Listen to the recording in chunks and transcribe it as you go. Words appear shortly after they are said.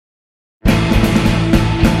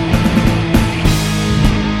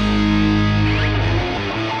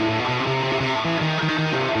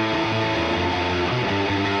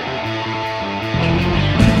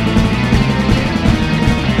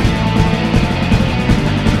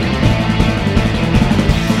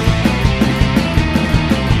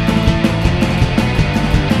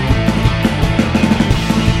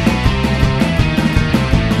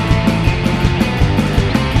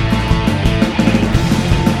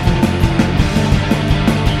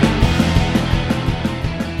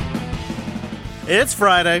It's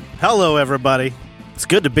Friday. Hello, everybody. It's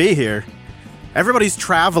good to be here. Everybody's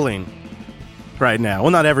traveling right now.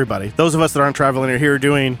 Well, not everybody. Those of us that aren't traveling are here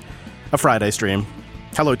doing a Friday stream.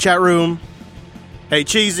 Hello, chat room. Hey,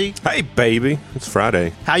 Cheesy. Hey, baby. It's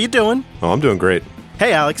Friday. How you doing? Oh, I'm doing great.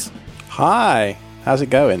 Hey, Alex. Hi. How's it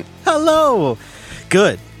going? Hello.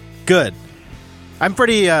 Good. I'm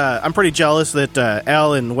pretty jealous that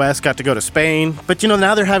Elle and Wes got to go to Spain, but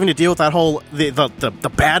now they're having to deal with that whole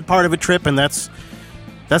the bad part of a trip, and that's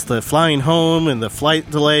the flying home and the flight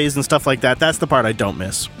delays and stuff like that. That's the part I don't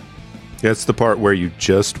miss. That's the part where you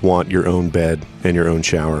just want your own bed and your own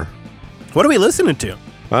shower. What are we listening to?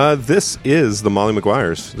 This is the Molly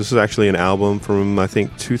Maguires. This is actually an album from, I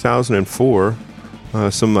think, 2004.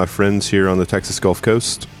 Some of my friends here on the Texas Gulf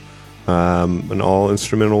Coast, an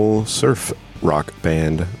all-instrumental surf rock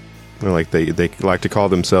band. They like to call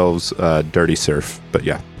themselves Dirty Surf, but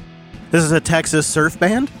yeah. This is a Texas surf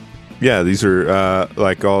band? Yeah, these are,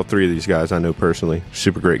 like all three of these guys I know personally.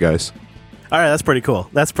 Super great guys. All right, that's pretty cool.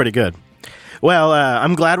 That's pretty good. Well,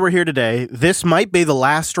 I'm glad we're here today. This might be the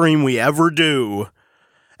last stream we ever do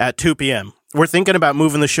at 2 p.m. We're thinking about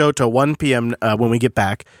moving the show to 1 p.m. When we get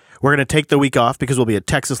back. We're going to take the week off because we'll be at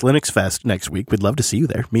Texas Linux Fest next week. We'd love to see you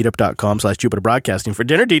there. Meetup.com/Jupiter Broadcasting for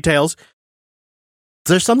dinner details.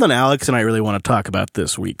 There's something Alex and I really want to talk about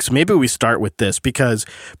this week. So maybe we start with this because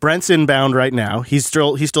Brent's inbound right now. He's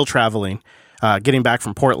still traveling, getting back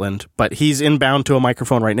from Portland, but he's inbound to a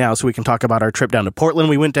microphone right now so we can talk about our trip down to Portland.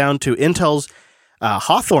 We went down to Intel's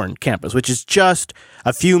Hawthorne campus, which is just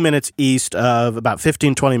a few minutes east of, about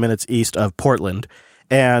 15, 20 minutes east of Portland.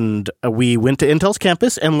 And we went to Intel's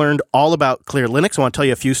campus and learned all about Clear Linux. I want to tell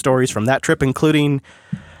you a few stories from that trip, including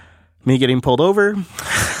me getting pulled over.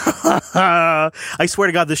 I swear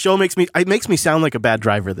to God, this show makes me sound like a bad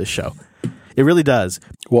driver, this show. It really does.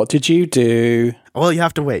 What did you do? Well, you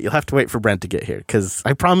have to wait. You'll have to wait for Brent to get here because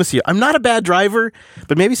I promise you, I'm not a bad driver,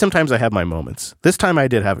 but maybe sometimes I have my moments. This time I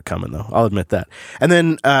did have it coming, though. I'll admit that. And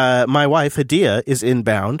then my wife, Hadia, is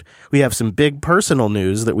inbound. We have some big personal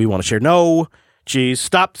news that we want to share. No, geez,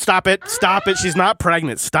 stop it. She's not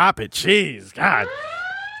pregnant. Stop it. Jeez, God.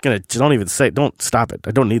 Don't stop it. I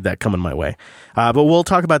don't need that coming my way. But we'll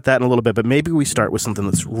talk about that in a little bit. But maybe we start with something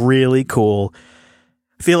that's really cool.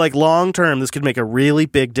 I feel like long term, this could make a really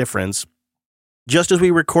big difference. Just as we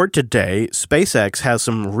record today, SpaceX has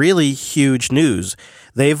some really huge news.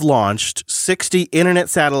 They've launched 60 internet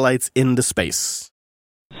satellites into space.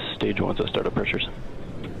 Stage 1 to startup pressures.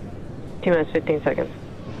 2 minutes, 15 seconds.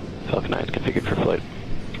 Falcon 9 is configured for flight.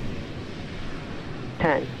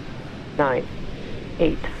 10, 9,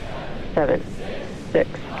 8, 7, 6,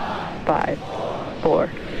 5, 4,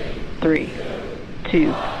 3,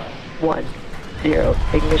 2, 1, 0.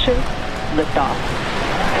 Ignition. Liftoff.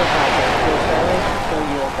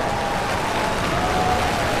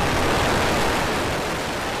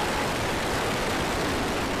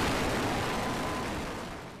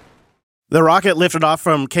 The rocket lifted off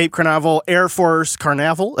from Cape Canaveral Air Force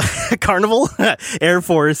Carnival Air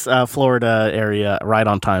Force, Florida area right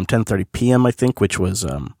on time, 10:30 p.m. I think, which was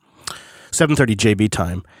 7:30 JB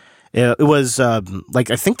time. It was I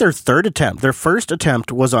think their third attempt. Their first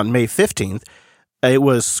attempt was on May 15th. It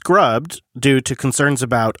was scrubbed due to concerns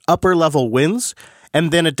about upper level winds.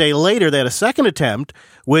 And then a day later, they had a second attempt,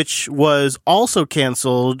 which was also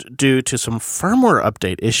canceled due to some firmware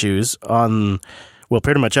update issues on, well,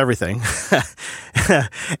 pretty much everything.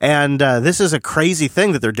 And this is a crazy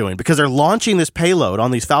thing that they're doing because they're launching this payload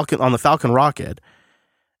on the Falcon rocket,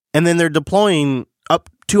 and then they're deploying up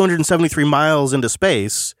 273 miles into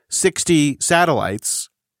space, 60 satellites,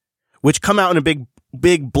 which come out in a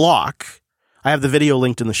big block. I have the video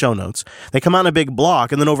linked in the show notes. They come out in a big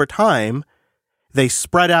block, and then over time, they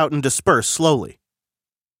spread out and disperse slowly.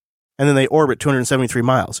 And then they orbit 273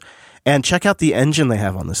 miles. And check out the engine they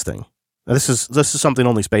have on this thing. Now, this is something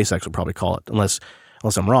only SpaceX would probably call it, unless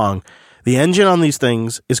I'm wrong. The engine on these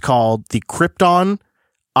things is called the Krypton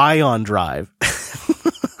Ion Drive.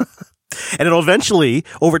 And it'll eventually,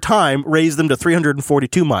 over time, raise them to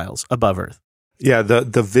 342 miles above Earth. Yeah,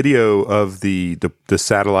 the video of the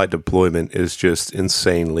satellite deployment is just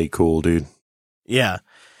insanely cool, dude. Yeah.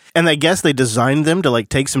 And I guess they designed them to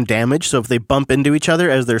take some damage, so if they bump into each other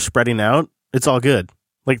as they're spreading out, it's all good.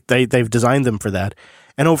 They've designed them for that.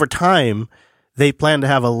 And over time, they plan to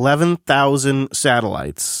have 11,000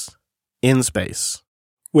 satellites in space.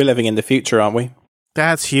 We're living in the future, aren't we?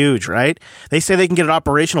 That's huge, right? They say they can get it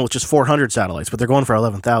operational with just 400 satellites, but they're going for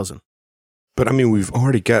 11,000. But I mean, we've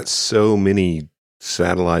already got so many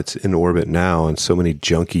satellites in orbit now and so many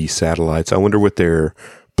junky satellites. I wonder what their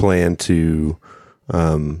plan to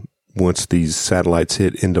once these satellites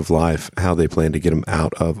hit end of life, how they plan to get them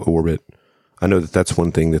out of orbit. I know that that's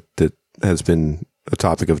one thing that has been a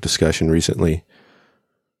topic of discussion recently,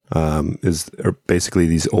 are basically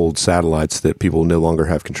these old satellites that people no longer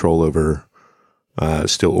have control over,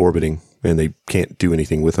 still orbiting, and they can't do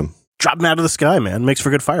anything with them. Drop them out of the sky, man. Makes for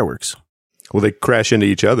good fireworks. Well, they crash into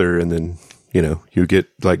each other, and then, you get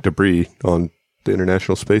like debris on the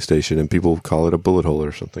International Space Station, and people call it a bullet hole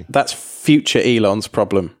or something. That's future Elon's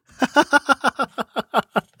problem.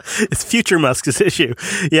 It's future Musk's issue.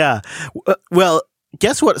 Yeah. Well,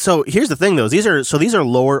 guess what? So here's the thing, though. These are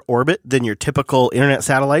lower orbit than your typical internet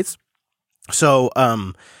satellites. So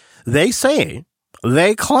they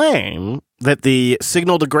claim that the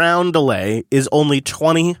signal to ground delay is only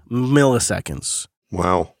 20 milliseconds.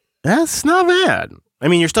 Wow. That's not bad. I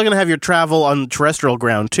mean, you're still going to have your travel on terrestrial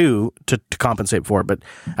ground, too, to compensate for it, but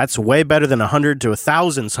that's way better than 100 to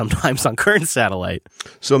 1,000 sometimes on current satellite.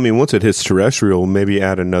 So, I mean, once it hits terrestrial, maybe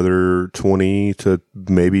add another 20 to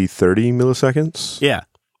maybe 30 milliseconds?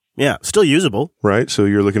 Yeah. Still usable. Right? So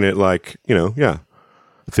you're looking at 50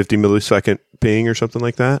 millisecond ping or something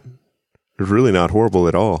like that. It's really not horrible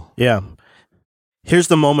at all. Yeah. Here's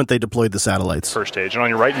the moment they deployed the satellites. First stage. And on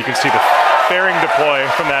your right, you can see the fairing deploy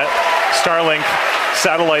from that Starlink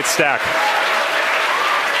satellite stack.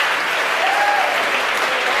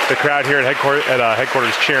 The crowd here at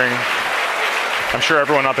headquarters cheering. I'm sure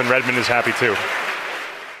everyone up in Redmond is happy too.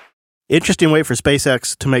 Interesting way for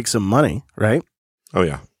SpaceX to make some money, right? Oh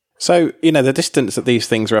yeah. So the distance that these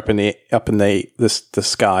things are up in the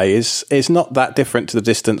sky is not that different to the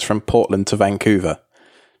distance from Portland to Vancouver.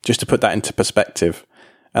 Just to put that into perspective,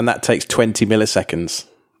 and that takes 20 milliseconds.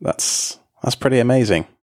 That's pretty amazing.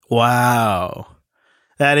 Wow.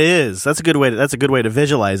 That's a good way to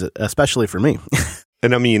visualize it, especially for me.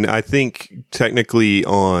 And I mean, I think technically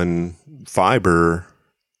on fiber,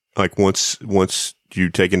 like once you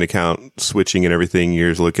take into account switching and everything,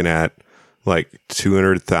 you're looking at like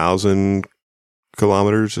 200,000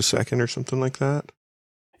 kilometers a second or something like that.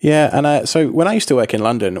 Yeah, and so when I used to work in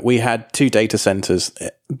London, we had 2 data centers,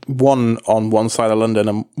 one on one side of London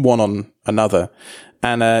and one on another.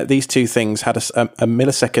 And these 2 things had a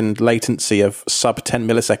millisecond latency of sub 10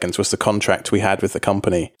 milliseconds was the contract we had with the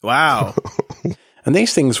company. Wow. And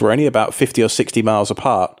these things were only about 50 or 60 miles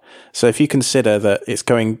apart. So if you consider that it's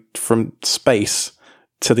going from space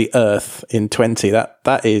to the Earth in 20,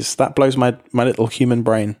 that blows my little human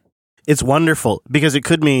brain. It's wonderful because it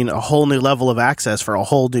could mean a whole new level of access for a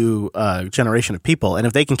whole new generation of people. And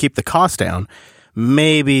if they can keep the cost down,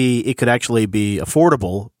 maybe it could actually be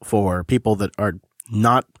affordable for people that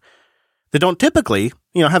don't typically,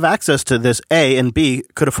 have access to this A and B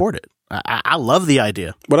could afford it. I love the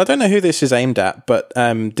idea. Well, I don't know who this is aimed at, but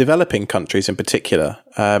developing countries in particular,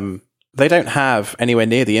 they don't have anywhere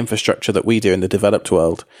near the infrastructure that we do in the developed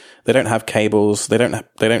world. They don't have cables. They don't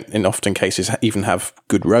in often cases even have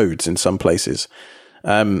good roads in some places.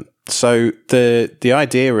 So the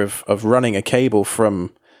idea of running a cable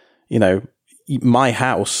from, my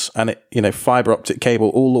house and fiber optic cable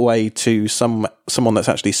all the way to someone that's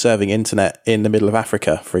actually serving internet in the middle of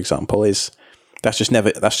Africa, for example, that's just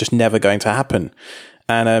never going to happen.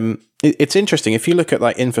 And it's interesting if you look at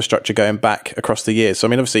like infrastructure going back across the years. So I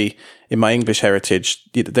mean, obviously, in my English heritage,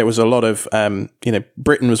 there was a lot of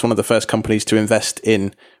Britain was one of the first companies to invest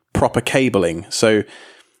in proper cabling. So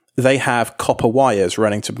they have copper wires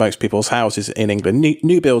running to most people's houses in England.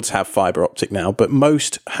 New builds have fiber optic now, but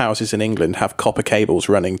most houses in England have copper cables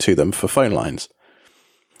running to them for phone lines.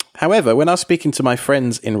 However, when I was speaking to my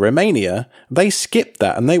friends in Romania, they skipped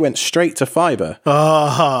that and they went straight to fiber.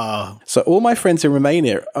 Oh. So all my friends in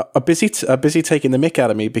Romania are busy taking the mick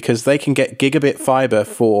out of me because they can get gigabit fiber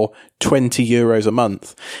for €20 a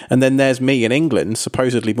month. And then there's me in England,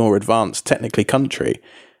 supposedly more advanced technically country,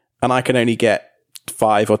 and I can only get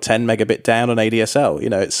 5 or 10 megabit down on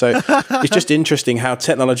ADSL. So it's just interesting how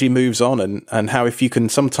technology moves on and how if you can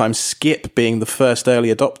sometimes skip being the first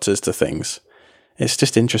early adopters to things. It's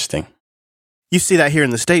just interesting. You see that here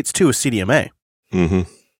in the States, too, with CDMA. Mm-hmm.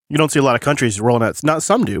 You don't see a lot of countries rolling out, not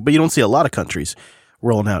some do, but you don't see a lot of countries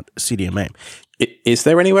rolling out CDMA. Is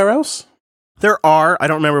there anywhere else? There are. I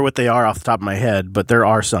don't remember what they are off the top of my head, but there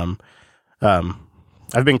are some.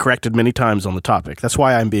 I've been corrected many times on the topic. That's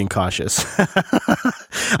why I'm being cautious.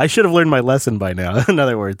 I should have learned my lesson by now, in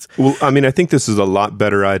other words. Well, I mean, I think this is a lot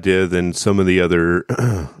better idea than some of the other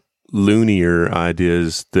loonier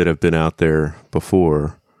ideas that have been out there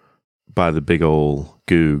before by the big old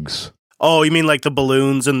googs. Oh, you mean like the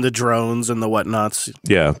balloons and the drones and the whatnots?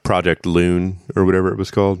 Yeah, Project Loon or whatever it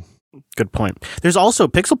was called. Good point. There's also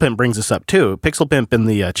Pixel Pimp brings this up too. Pixel Pimp in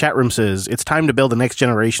the chat room says it's time to build a next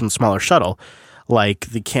generation smaller shuttle, like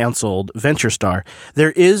the canceled Venture Star.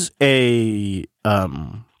 There is a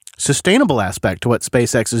sustainable aspect to what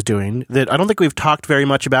SpaceX is doing that I don't think we've talked very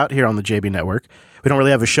much about here on the JB Network. We don't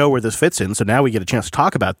really have a show where this fits in, so now we get a chance to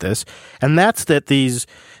talk about this. And that's that these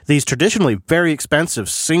traditionally very expensive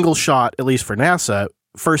single shot, at least for NASA,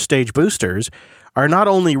 first stage boosters are not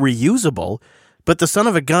only reusable, but the son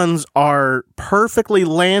of a guns are perfectly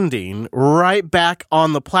landing right back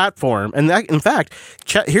on the platform. And that, in fact,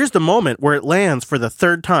 here's the moment where it lands for the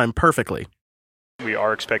third time perfectly. We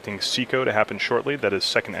are expecting SECO to happen shortly. That is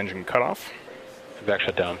second engine cutoff. Back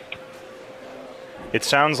shut down. It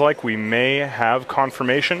sounds like we may have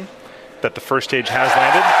confirmation that the first stage has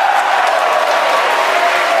landed.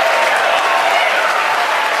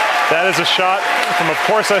 That is a shot from Of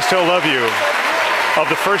Course I Still Love You of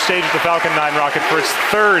the first stage of the Falcon 9 rocket for its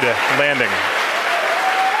third landing.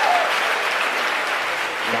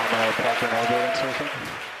 Nominal Falcon orbit insertion.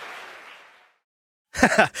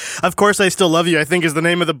 Of Course I Still Love You, I think, is the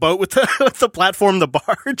name of the boat with the platform, the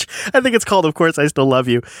barge. I think it's called Of Course I Still Love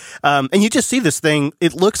You. And you just see this thing.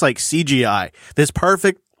 It looks like CGI. This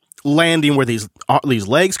perfect landing where these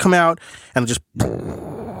legs come out and just...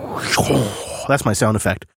 That's my sound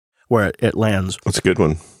effect where it lands. That's a good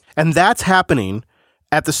one. And that's happening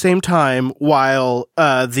at the same time while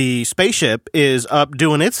the spaceship is up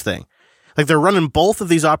doing its thing. Like they're running both of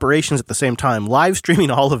these operations at the same time, live streaming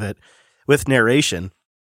all of it with narration.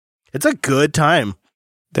 It's a good time.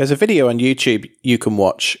 There's a video on YouTube you can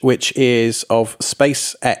watch, which is of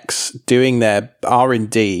SpaceX doing their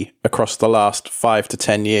R&D across the last 5 to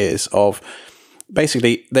 10 years of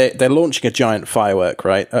basically they're launching a giant firework,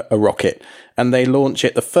 right? A rocket. And they launch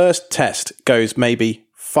it. The first test goes maybe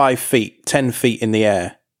 5 feet, 10 feet in the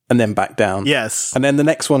air and then back down. Yes. And then the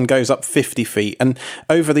next one goes up 50 feet. And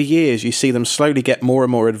over the years, you see them slowly get more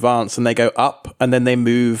and more advanced and they go up and then they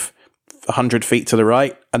move 100 feet to the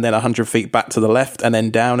right and then 100 feet back to the left and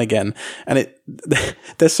then down again. And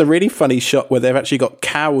there's a really funny shot where they've actually got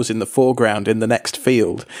cows in the foreground in the next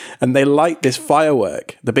field and they light this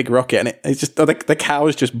firework, the big rocket, and it's just the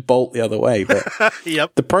cows just bolt the other way. But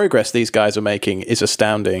Yep. The progress these guys are making is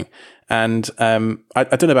astounding. And I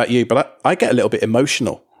don't know about you, but I get a little bit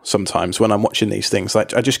emotional sometimes when I'm watching these things.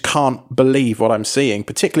 Like I just can't believe what I'm seeing,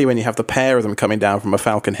 particularly when you have the pair of them coming down from a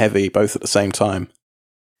Falcon Heavy both at the same time.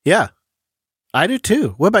 Yeah. I do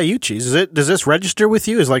too. What about you, Cheese? Does this register with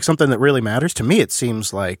you as like something that really matters? To me, it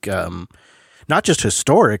seems like not just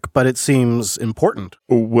historic, but it seems important.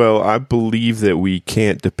 Well, I believe that we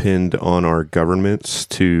can't depend on our governments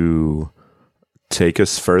to take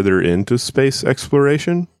us further into space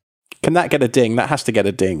exploration. Can that get a ding? That has to get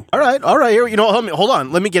a ding. All right. Here, hold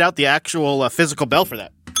on. Let me get out the actual physical bell for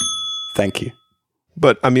that. Thank you.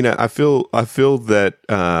 But I mean, I feel that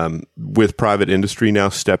with private industry now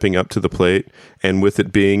stepping up to the plate, and with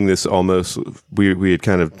it being this almost, we had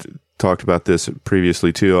kind of talked about this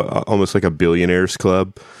previously too, almost like a billionaires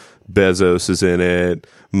club. Bezos is in it,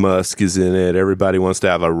 Musk is in it. Everybody wants to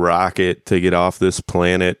have a rocket to get off this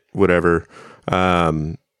planet, whatever.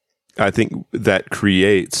 I think that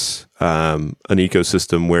creates an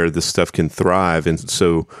ecosystem where this stuff can thrive, and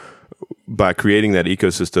so by creating that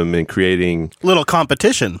ecosystem and creating little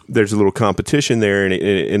competition, there's a little competition there, and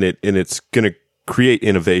it's going to create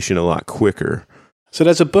innovation a lot quicker. So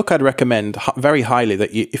there's a book I'd recommend very highly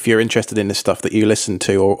that if you're interested in this stuff that you listen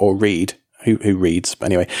to or read. Who reads?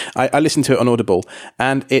 Anyway, I listened to it on Audible,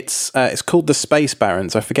 and it's called The Space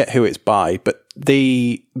Barons. I forget who it's by, but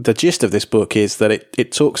the gist of this book is that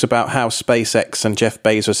it talks about how SpaceX and Jeff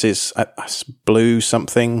Bezos is Blue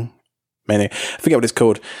something. I forget what it's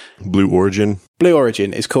called. Blue Origin. Blue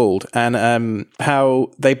Origin is called, and how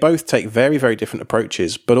they both take very, very different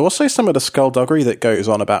approaches, but also some of the skullduggery that goes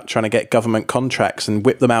on about trying to get government contracts and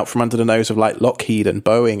whip them out from under the nose of like Lockheed and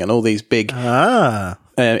Boeing and all these big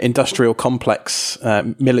industrial complex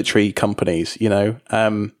military companies,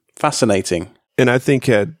 fascinating. And I think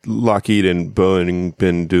had Lockheed and Boeing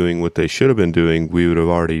been doing what they should have been doing, we would have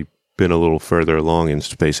already been a little further along in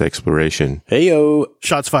space exploration. Heyo.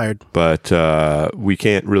 Shots fired. But we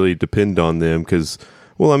can't really depend on them because,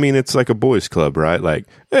 well, I mean, it's like a boys' club, right? Like,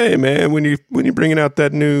 hey, man, when you bringing out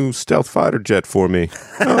that new stealth fighter jet for me?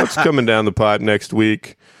 Oh, it's coming down the pipe next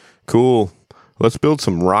week. Cool. Let's build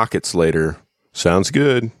some rockets later. Sounds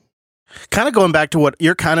good. Kind of going back to what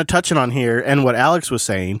you're kind of touching on here and what Alex was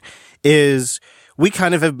saying is we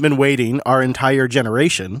kind of have been waiting our entire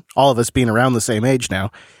generation, all of us being around the same age now,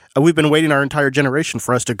 We've been waiting our entire generation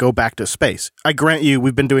for us to go back to space. I grant you,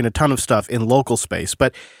 we've been doing a ton of stuff in local space,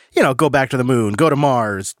 but, go back to the moon, go to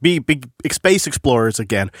Mars, be big space explorers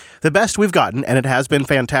again. The best we've gotten, and it has been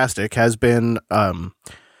fantastic, has been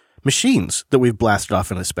machines that we've blasted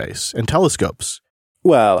off into space and telescopes.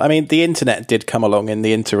 Well, I mean, the internet did come along in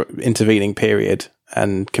the intervening period,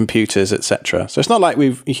 and computers, etc. So it's not like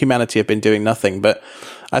humanity have been doing nothing, but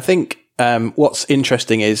I think what's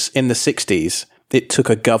interesting is in the 60s, it took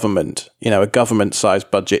a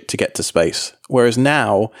government-sized budget to get to space. Whereas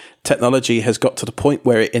now, technology has got to the point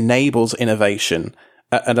where it enables innovation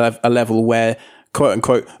at a level where,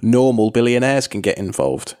 quote-unquote, normal billionaires can get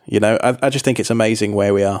involved. I just think it's amazing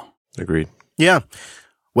where we are. Agreed. Yeah.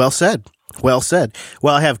 Well said. Well said.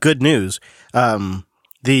 Well, I have good news.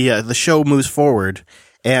 The show moves forward,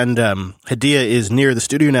 and Hadiyah is near the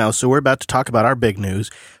studio now, so we're about to talk about our big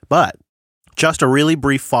news. But just a really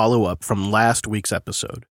brief follow-up from last week's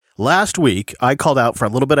episode. Last week, I called out for a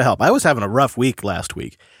little bit of help. I was having a rough week last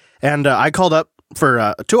week, and I called up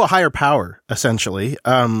to a higher power, essentially,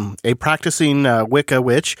 a practicing Wicca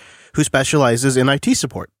witch who specializes in IT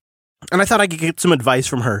support. And I thought I could get some advice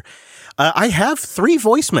from her. I have 3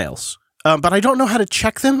 voicemails, but I don't know how to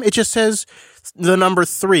check them. It just says the number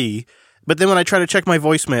 3, but then when I try to check my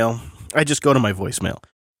voicemail, I just go to my voicemail.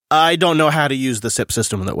 I don't know how to use the SIP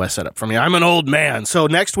system that Wes set up for me. I'm an old man. So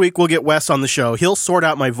next week we'll get Wes on the show. He'll sort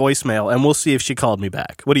out my voicemail and we'll see if she called me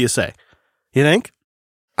back. What do you say? You think?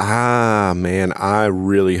 Man, I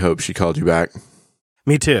really hope she called you back.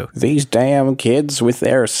 Me too. These damn kids with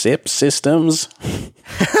their SIP systems.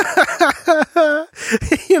 I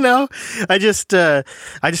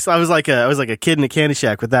was like a kid in a candy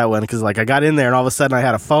shack with that one, because I got in there and all of a sudden I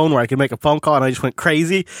had a phone where I could make a phone call and I just went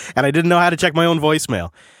crazy and I didn't know how to check my own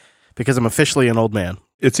voicemail because I'm officially an old man.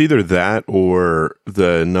 It's either that or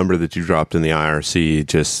the number that you dropped in the IRC.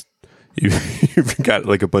 Just you've got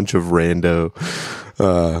like a bunch of rando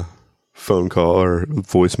phone call or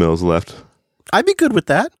voicemails left. I'd be good with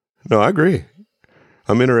that. No, I agree.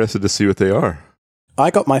 I'm interested to see what they are. I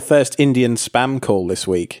got my first Indian spam call this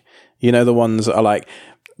week. The ones that are like,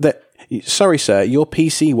 sorry, sir, your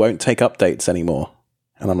PC won't take updates anymore.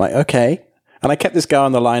 And I'm like, okay. And I kept this guy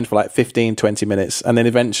on the line for like 15, 20 minutes. And then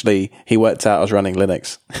eventually he worked out I was running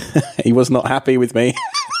Linux. He was not happy with me.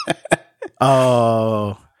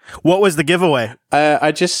 Oh, what was the giveaway?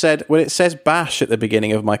 I just said, it says bash at the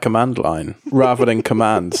beginning of my command line rather than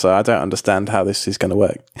command. So I don't understand how this is going to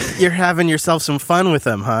work. You're having yourself some fun with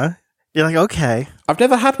them, huh? You're like, okay. I've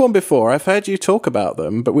never had one before. I've heard you talk about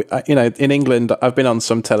them, but in England, I've been on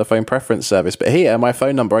some telephone preference service. But here, my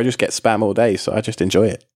phone number, I just get spam all day, so I just enjoy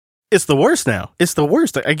it. It's the worst now. It's the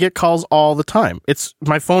worst. I get calls all the time.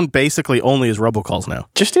 My phone basically only is robocalls now.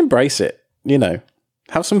 Just embrace it.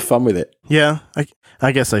 Have some fun with it. Yeah,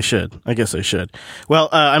 I guess I should. Well,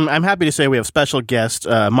 I'm happy to say we have special guest,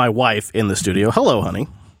 my wife, in the studio. Hello, honey.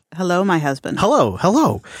 Hello, my husband.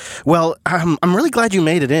 Hello. Well, I'm really glad you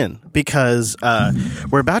made it in because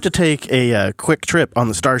we're about to take a quick trip on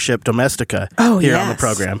the Starship Domestica here on the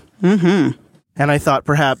program. Mm-hmm. And I thought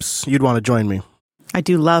perhaps you'd want to join me. I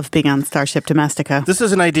do love being on Starship Domestica. This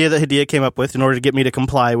is an idea that Hadiyah came up with in order to get me to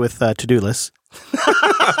comply with to-do lists.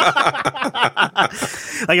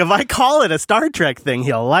 Like if I call it a Star Trek thing,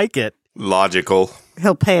 he'll like it. Logical.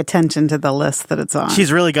 He'll pay attention to the list that it's on.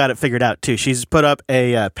 She's really got it figured out too. She's put up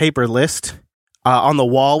a paper list on the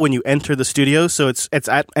wall when you enter the studio, so it's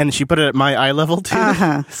at, and she put it at my eye level too.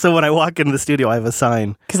 Uh-huh. So when I walk into the studio, I have a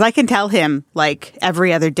sign. Because I can tell him like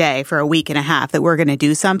every other day for a week and a half that we're going to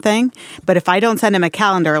do something. But if I don't send him a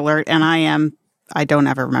calendar alert, and I don't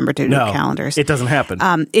ever remember to do calendars. It doesn't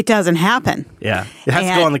happen. It doesn't happen. Yeah. It has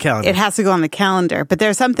to go on the calendar. It has to go on the calendar. But there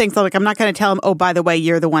are some things like I'm not going to tell him, oh, by the way,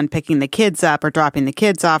 you're the one picking the kids up or dropping the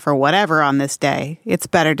kids off or whatever on this day. It's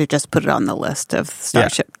better to just put it on the list of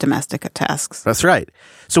Starship Domestica tasks. That's right.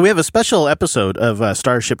 So we have a special episode of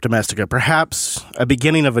Starship Domestica, perhaps a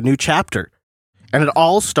beginning of a new chapter. And it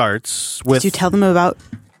all starts with... Did you tell them about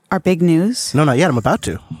our big news? No, not yet. I'm about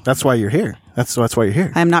to. That's why you're here. That's why you're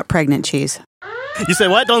here. I'm not pregnant, cheese. You say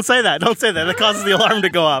what? Don't say that. Don't say that. That causes the alarm to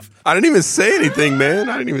go off. I didn't even say anything, man.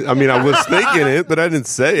 I was thinking it, but I didn't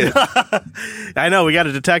say it. I know. We got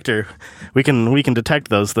a detector. We can detect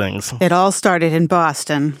those things. It all started in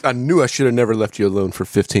Boston. I knew I should have never left you alone for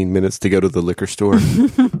 15 minutes to go to the liquor store.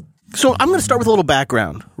 So I'm going to start with a little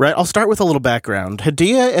background, right? I'll start with a little background.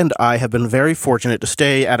 Hadiyah and I have been very fortunate to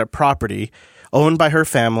stay at a property owned by her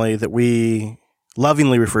family that we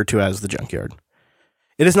lovingly refer to as the junkyard.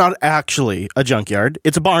 It is not actually a junkyard.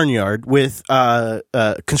 It's a barnyard with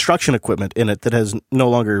construction equipment in it that has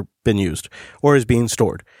no longer been used or is being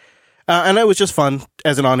stored. And it was just fun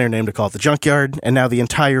as an on-air name to call it the Junkyard, and now the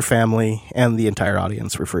entire family and the entire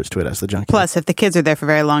audience refers to it as the Junkyard. Plus, if the kids are there for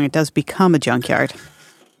very long, it does become a junkyard.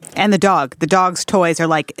 And the dog's toys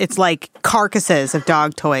are it's like carcasses of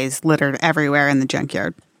dog toys littered everywhere in the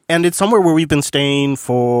junkyard. And it's somewhere where we've been staying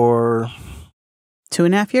for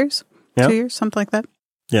 2.5 years? Yeah. 2 years, something like that.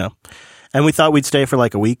 Yeah. And we thought we'd stay for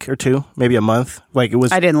like a week or two, maybe a month. I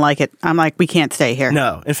didn't like it. I'm like, we can't stay here.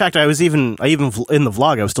 No. In fact, I even in the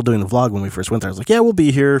vlog, I was still doing the vlog when we first went there. I was like, yeah, we'll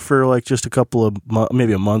be here for like just a couple of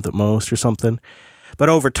maybe a month at most or something. But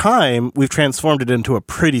over time, we've transformed it into a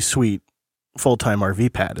pretty sweet full-time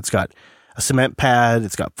RV pad. It's got a cement pad.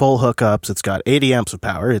 It's got full hookups. It's got 80 amps of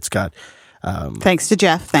power. It's got thanks to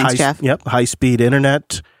Jeff. Thanks, Jeff. Yep, high-speed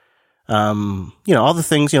internet. All the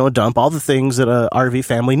things, a dump, all the things that a RV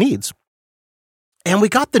family needs. And we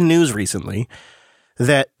got the news recently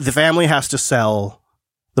that the family has to sell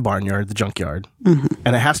the barnyard, the junkyard,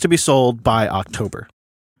 and it has to be sold by October.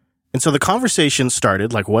 And so the conversation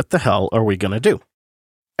started like, what the hell are we going to do?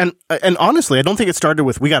 And honestly, I don't think it started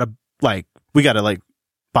with, we got to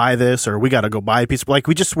buy this, or we got to go buy a piece of,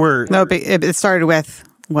 we just were. No, it started with,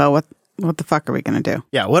 well, what the fuck are we going to do?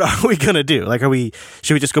 Yeah. What are we going to do?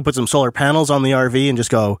 Should we just go put some solar panels on the RV and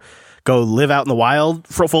just go live out in the wild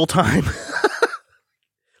for full time?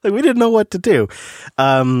 We didn't know what to do.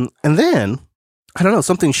 And then, I don't know,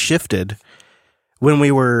 something shifted when why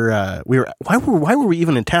were we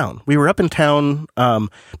even in town? We were up in town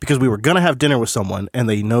because we were going to have dinner with someone, and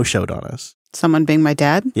they no-showed on us. Someone being my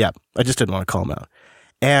dad? Yeah. I just didn't want to call him out.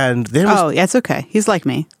 And then yeah, it's okay. He's like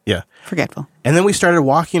me. Yeah. Forgetful. And then we started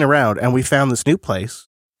walking around, and we found this new place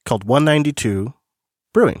called 192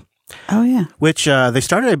 Brewing. Oh, yeah. Which they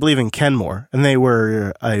started, I believe, in Kenmore, and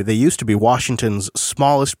they used to be Washington's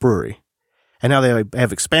smallest brewery, and now they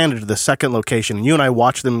have expanded to the second location. And you and I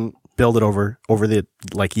watched them build it over the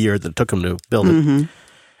year that it took them to build it.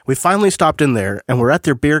 We finally stopped in there, and we're at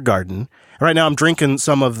their beer garden. Right now, I'm drinking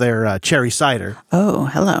some of their cherry cider. Oh,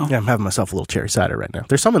 hello. Yeah, I'm having myself a little cherry cider right now.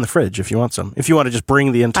 There's some in the fridge if you want some. If you want to just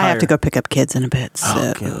bring the entire... I have to go pick up kids in a bit,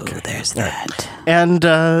 so okay. There's that. And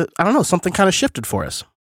I don't know, something kind of shifted for us.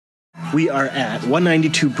 We are at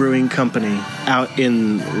 192 Brewing Company out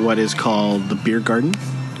in what is called the beer garden.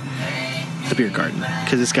 The beer garden,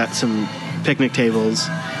 because it's got some picnic tables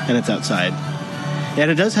and it's outside. And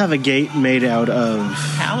it does have a gate made out of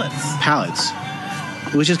pallets,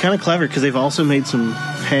 which is kind of clever because they've also made some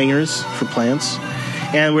hangers for plants.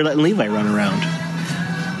 And we're letting Levi run around.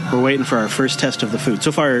 We're waiting for our first test of the food.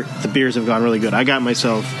 So far, the beers have gone really good. I got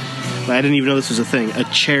myself, I didn't even know this was a thing,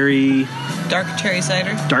 Dark cherry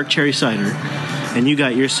cider. And you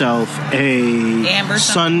got yourself a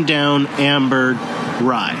Sundown Amber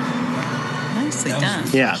Rye. Nicely done.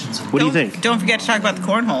 Yeah. What do you think? Don't forget to talk about the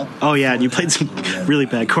cornhole. Oh, yeah. And you played some really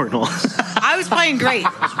bad cornhole. I was playing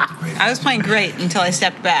great until I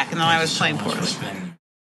stepped back, and then I was playing poorly.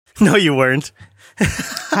 No, you weren't.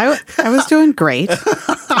 I was doing great.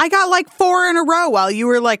 I got 4 in a row while you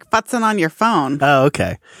were futzing on your phone. Oh,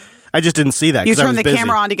 okay. I just didn't see that. You turned the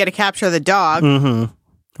camera on to get a capture of the dog. Mm-hmm.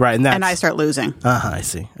 Right. And I start losing. I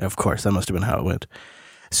see. Of course. That must have been how it went.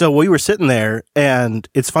 So we were sitting there, and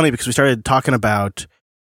it's funny because we started talking about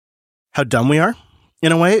how dumb we are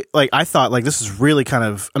in a way. I thought, this is really kind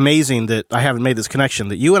of amazing that I haven't made this connection,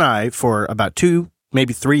 that you and I, for about 2,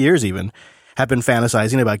 maybe 3 years even, have been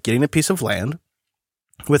fantasizing about getting a piece of land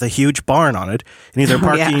with a huge barn on it and either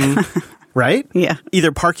parking... Right? Yeah.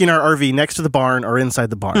 Either parking our RV next to the barn or inside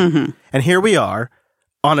the barn. Mm-hmm. And here we are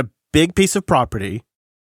on a big piece of property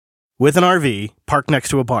with an RV parked next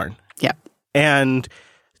to a barn. Yeah. And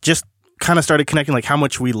just kind of started connecting how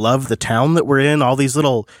much we love the town that we're in, all these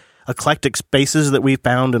little eclectic spaces that we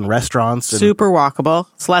found and restaurants. Super walkable.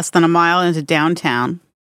 It's less than a mile into downtown.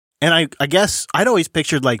 And I guess I'd always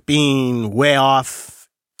pictured being way off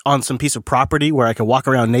on some piece of property where I could walk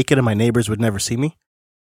around naked and my neighbors would never see me.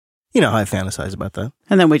 You know how I fantasize about that.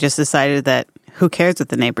 And then we just decided that who cares what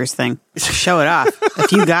the neighbors think? Show it off.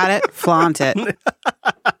 If you got it, flaunt it.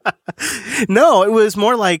 No, it was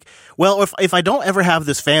more if I don't ever have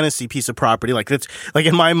this fantasy piece of property, it's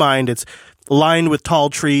in my mind, it's lined with tall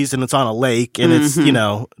trees and it's on a lake and it's,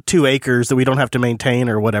 2 acres that we don't have to maintain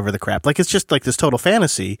or whatever the crap. It's just this total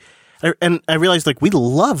fantasy. And I realized we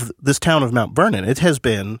love this town of Mount Vernon. It has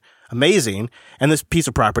been amazing. And this piece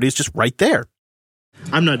of property is just right there.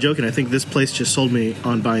 I'm not joking. I think this place just sold me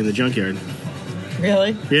on buying the junkyard.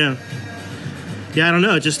 Really? Yeah. Yeah, I don't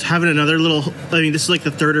know. Just having another little... this is the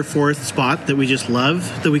 3rd or 4th spot that we just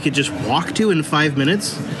love, that we could just walk to in 5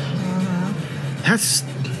 minutes. That's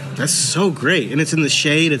so great. And it's in the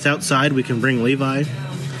shade. It's outside. We can bring Levi.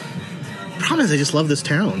 Problem is, I just love this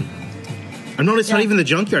town. No, it's not even the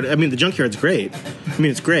junkyard. I mean, the junkyard's great. I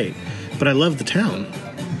mean, it's great. But I love the town.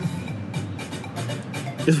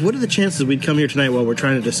 What are the chances we'd come here tonight while we're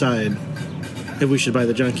trying to decide if we should buy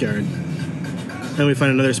the junkyard? And we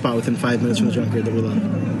find another spot within 5 minutes from the junkyard that we love.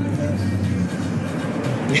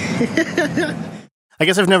 I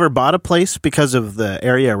guess I've never bought a place because of the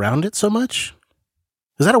area around it so much.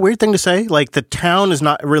 Is that a weird thing to say? Like, the town has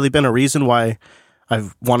not really been a reason why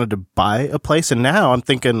I've wanted to buy a place. And now I'm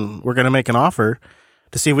thinking we're going to make an offer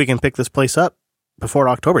to see if we can pick this place up before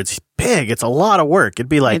October. It's big. It's a lot of work.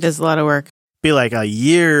 It is a lot of work. Be like a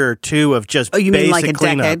year or two of just you basic mean like a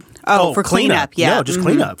cleanup. decade? For cleanup, yeah. No, just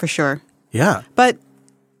cleanup. For sure. Yeah. But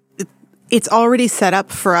it's already set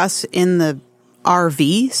up for us in the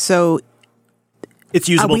RV, so it's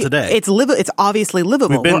usable today. It's obviously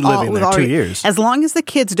livable. We've been living there 2 years. As long as the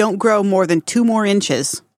kids don't grow more than 2 more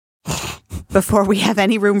inches before we have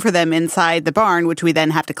any room for them inside the barn, which we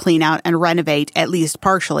then have to clean out and renovate at least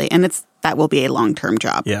partially, and that will be a long-term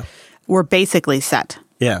job. Yeah. We're basically set.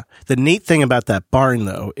 Yeah. The neat thing about that barn,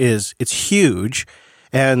 though, is it's huge.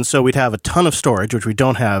 And so we'd have a ton of storage, which we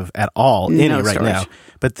don't have at all now.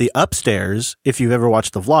 But the upstairs, if you've ever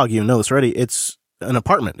watched the vlog, you know this already, it's an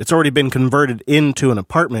apartment. It's already been converted into an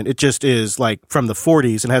apartment. It just is like from the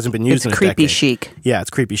 40s and hasn't been used in a decade. It's creepy chic. Yeah,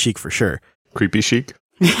 it's creepy chic for sure. Creepy chic?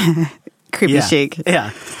 Creepy chic.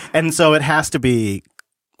 Yeah. And so it has to be,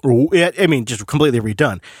 just completely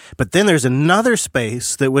redone. But then there's another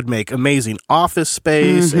space that would make amazing office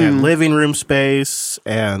space and living room space.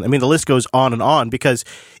 And the list goes on and on because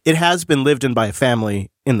it has been lived in by a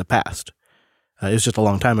family in the past. It was just a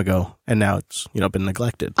long time ago, and now it's been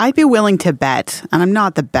neglected. I'd be willing to bet, and I'm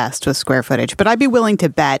not the best with square footage, but I'd be willing to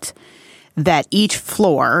bet that each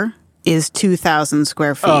floor is 2,000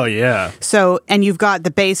 square feet. Oh, yeah. So, and you've got the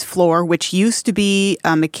base floor, which used to be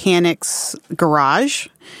a mechanic's garage,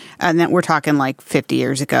 and then we're talking like 50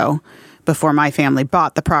 years ago, before my family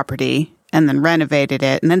bought the property and then renovated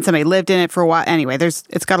it, and then somebody lived in it for a while. Anyway,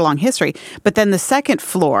 it's got a long history. But then the second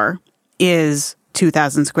floor is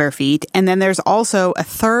 2,000 square feet. And then there's also a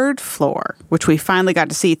third floor, which we finally got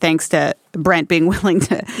to see thanks to Brent being willing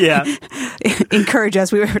to encourage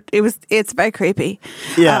us. It's very creepy.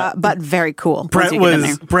 Yeah. But very cool.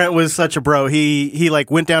 Brent was such a bro. He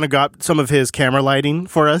went down and got some of his camera lighting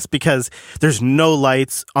for us because there's no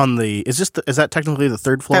lights on is that technically the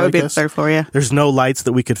third floor? That would be the third floor, yeah. There's no lights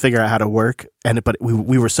that we could figure out how to work. But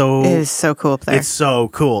we were so... It is so cool up there. It's so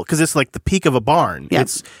cool because it's like the peak of a barn. Yep.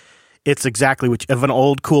 It's exactly of an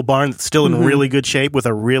old cool barn that's still in really good shape with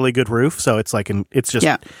a really good roof. So it's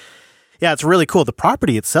it's really cool. The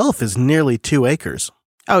property itself is nearly 2 acres.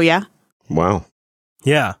 Oh, yeah? Wow.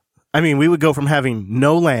 Yeah. We would go from having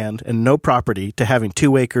no land and no property to having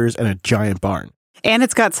 2 acres and a giant barn. And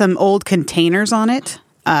it's got some old containers on it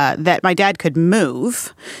that my dad could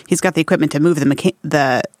move. He's got the equipment to move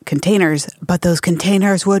the containers, but those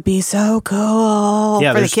containers would be so cool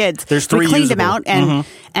for the kids. There's 3 We cleaned usable. them out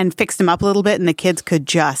and fixed them up a little bit, and the kids could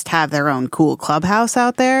just have their own cool clubhouse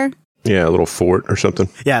out there. Yeah, a little fort or something.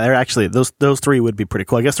 Yeah, they're actually, those 3 would be pretty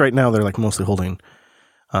cool. I guess right now they're mostly holding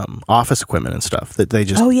office equipment and stuff that they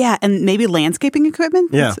just... Oh, yeah, and maybe landscaping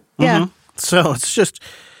equipment? Yeah. Yeah. So it's just,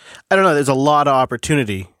 I don't know, there's a lot of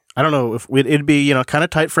opportunity. I don't know if it'd be, kind of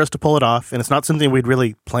tight for us to pull it off, and it's not something we'd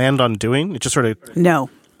really planned on doing. It just sort of... No.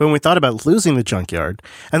 When we thought about losing the junkyard,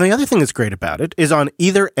 and the other thing that's great about it is on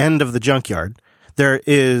either end of the junkyard, there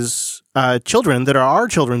is children that are our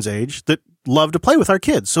children's age that love to play with our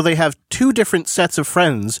kids. So they have 2 different sets of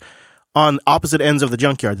friends on opposite ends of the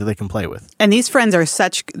junkyard that they can play with. And these friends are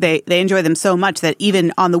they enjoy them so much that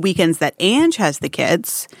even on the weekends that Ange has the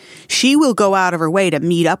kids, she will go out of her way to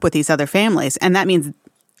meet up with these other families. And that means...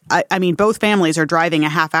 both families are driving a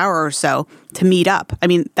half hour or so to meet up.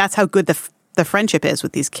 That's how good the friendship is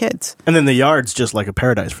with these kids. And then the yard's just like a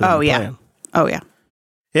paradise for them to play in. Oh, yeah.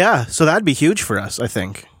 Yeah, so that'd be huge for us, I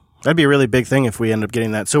think. That'd be a really big thing if we end up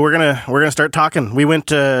getting that. So we're gonna start talking. We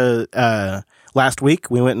went last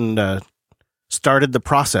week. We went and started the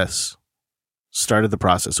process.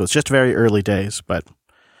 So it's just very early days, but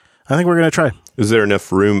I think we're gonna try. Is there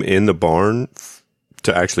enough room in the barn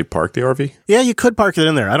to actually park the RV? Yeah, you could park it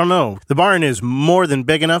in there. I don't know. The barn is more than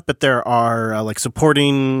big enough, but there are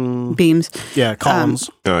supporting beams. Yeah, columns.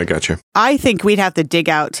 I gotcha. I think we'd have to take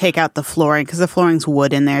out the flooring because the flooring's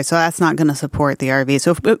wood in there, so that's not going to support the RV.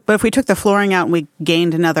 So, but if we took the flooring out and we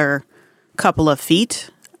gained another couple of feet,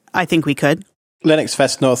 I think we could. Linux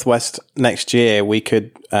Fest Northwest next year, we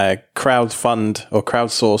could crowdfund or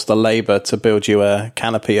crowdsource the labor to build you a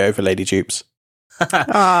canopy over Lady Dupes.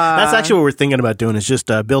 That's actually what we're thinking about doing is just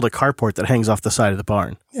build a carport that hangs off the side of the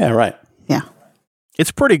barn. Yeah, right. Yeah.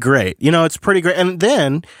 It's pretty great. It's pretty great. And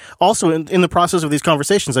then also in the process of these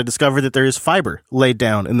conversations, I discovered that there is fiber laid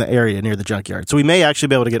down in the area near the junkyard. So we may actually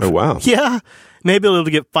be able to get... Oh, wow. Yeah. Maybe able to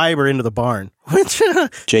get fiber into the barn, which...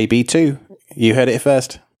 JB2. You heard it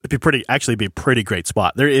first. It'd be a pretty great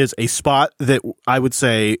spot. There is a spot that I would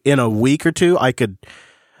say in a week or two, I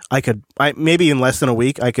maybe in less than a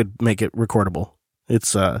week, I could make it recordable.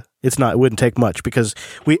 It wouldn't take much because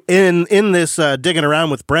we, in this digging around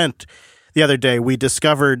with Brent the other day, we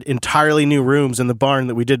discovered entirely new rooms in the barn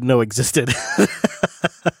that we didn't know existed.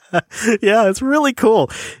 Yeah, it's really cool.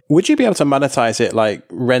 Would you be able to monetize it, like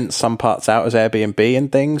rent some parts out as Airbnb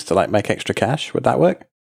and things to like make extra cash? Would that work?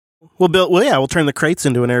 We'll turn the crates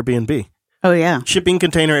into an Airbnb. Oh, yeah. Shipping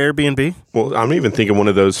container Airbnb. Well, I'm even thinking one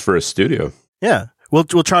of those for a studio. Yeah. We'll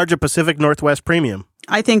charge a Pacific Northwest premium.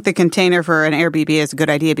 I think the container for an Airbnb is a good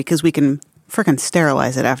idea because we can frickin'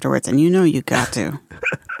 sterilize it afterwards. And you got to.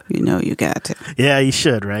 You got to. Yeah, you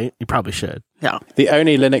should, right? You probably should. Yeah. The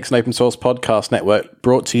only Linux and open source podcast network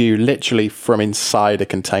brought to you literally from inside a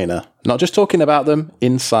container. Not just talking about them,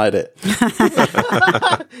 inside it.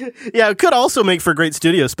 Yeah, it could also make for great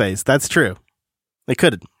studio space. That's true. It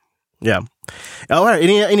could. Yeah. All right.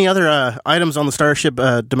 Any other items on the Starship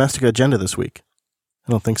domestic agenda this week?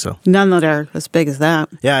 I don't think so. None that are as big as that.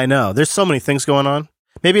 Yeah, I know. There's so many things going on.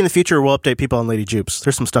 Maybe in the future we'll update people on Lady Jupes.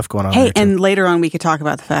 There's some stuff going on. Hey, there and later on we could talk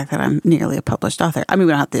about the fact that I'm nearly a published author. I mean,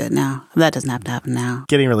 we don't have to do it now. That doesn't have to happen now.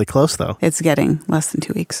 Getting really close, though. It's getting less than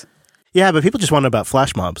 2 weeks. Yeah, but people just want to know about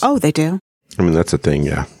flash mobs. Oh, they do? I mean, that's a thing,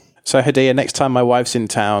 yeah. So, Hadia, next time my wife's in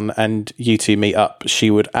town and you two meet up,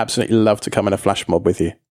 she would absolutely love to come in a flash mob with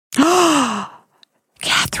you.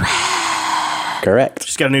 Catherine. Correct.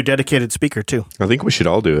 She's got a new dedicated speaker, too. I think we should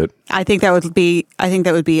all do it. I think that would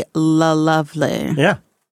be lovely. Yeah.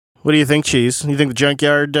 What do you think, Cheese? You think the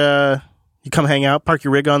junkyard, you come hang out, park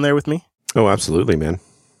your rig on there with me? Oh, absolutely, man.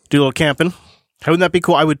 Do a little camping? Wouldn't that be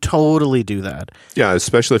cool? I would totally do that. Yeah,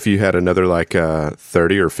 especially if you had another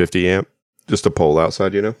 30 or 50 amp, just a pole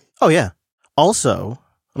outside, Oh, yeah. Also,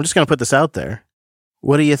 I'm just going to put this out there.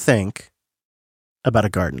 What do you think about a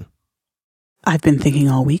garden? I've been thinking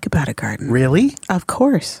all week about a garden. Really? Of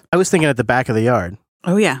course. I was thinking at the back of the yard.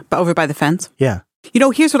 Oh, yeah. But over by the fence? Yeah.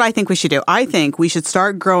 Here's what I think we should do. I think we should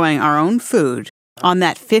start growing our own food on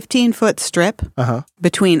that 15-foot strip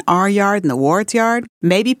between our yard and the ward's yard.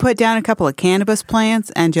 Maybe put down a couple of cannabis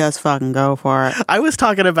plants and just fucking go for it. I was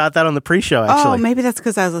talking about that on the pre-show, actually. Oh, maybe that's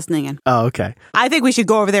because I was listening in. Oh, okay. I think we should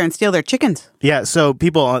go over there and steal their chickens. Yeah, so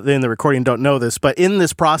people in the recording don't know this, but in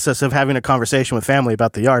this process of having a conversation with family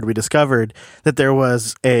about the yard, we discovered that there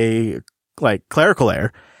was a clerical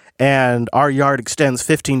error. And our yard extends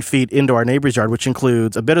 15 feet into our neighbor's yard, which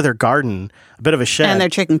includes a bit of their garden, a bit of a shed. And their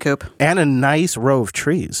chicken coop. And a nice row of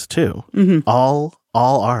trees, too. Mm-hmm. All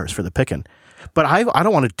ours for the picking. But I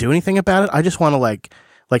don't want to do anything about it. I just want to, like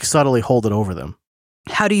subtly hold it over them.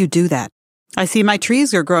 How do you do that? I see my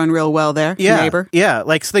trees are growing real well there, neighbor. Yeah,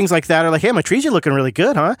 things like that are like, hey, my trees are looking really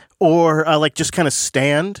good, huh? Or, just kind of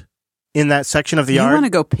stand in that section of the yard. You want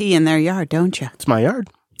to go pee in their yard, don't you? It's my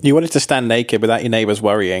yard. You wanted to stand naked without your neighbors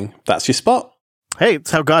worrying. That's your spot. Hey, it's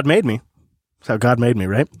how God made me. It's how God made me,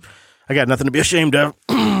 right? I got nothing to be ashamed of.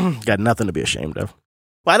 Got nothing to be ashamed of.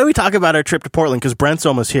 Why don't we talk about our trip to Portland? Because Brent's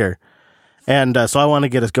almost here. And so I want to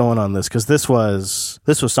get us going on this because this was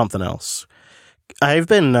something else. I've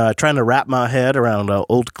been trying to wrap my head around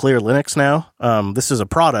old Clear Linux now. This is a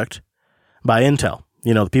product by Intel.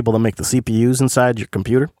 The people that make the CPUs inside your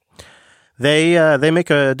computer. They make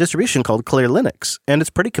a distribution called Clear Linux, and it's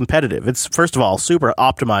pretty competitive. It's, first of all, super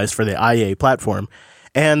optimized for the IA platform,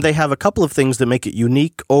 and they have a couple of things that make it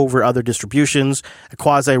unique over other distributions, a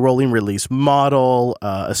quasi-rolling release model,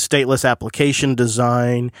 a stateless application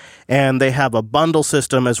design, and they have a bundle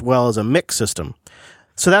system as well as a mix system.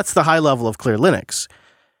 So that's the high level of Clear Linux.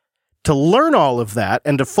 To learn all of that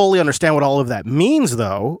and to fully understand what all of that means,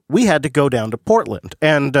 though, we had to go down to Portland.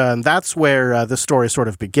 And that's where the story sort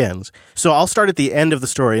of begins. So I'll start at the end of the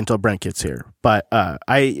story until Brent gets here. But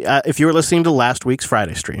if you were listening to last week's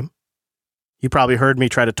Friday stream, you probably heard me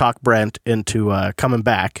try to talk Brent into coming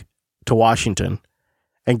back to Washington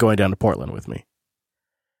and going down to Portland with me.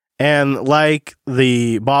 And like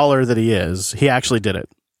the baller that he is, he actually did it.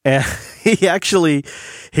 And he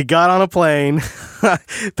got on a plane,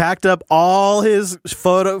 packed up all his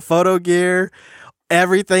photo gear,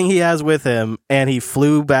 everything he has with him, and he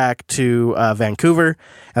flew back to Vancouver.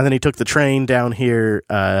 And then he took the train down here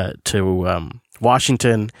to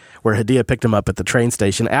Washington, where Hadia picked him up at the train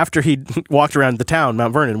station after he walked around the town,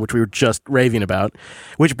 Mount Vernon, which we were just raving about,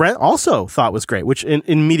 which Brent also thought was great, which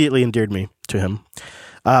immediately endeared me to him.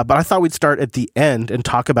 But I thought we'd start at the end and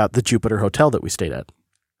talk about the Jupiter Hotel that we stayed at.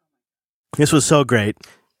 This was so great.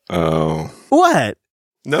 Oh. What?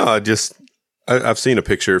 No, I've seen a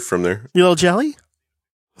picture from there. You little jelly?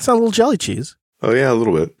 It's not a little jelly cheese. Oh, yeah, a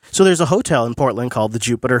little bit. So there's a hotel in Portland called the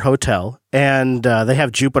Jupiter Hotel, and they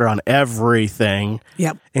have Jupiter on everything,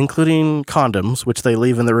 including condoms, which they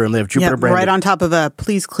leave in the room. They have Jupiter branded. Right on top of a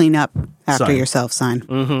please clean up after sign. yourself sign.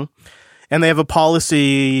 Mm-hmm. And they have a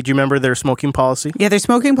policy. Do you remember their smoking policy? Yeah, their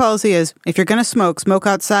smoking policy is if you're going to smoke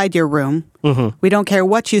outside your room. Mm-hmm. We don't care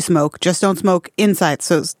what you smoke, just don't smoke inside.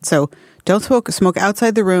 So don't smoke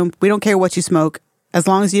outside the room. We don't care what you smoke as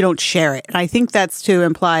long as you don't share it. And I think that's to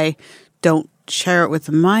imply don't share it with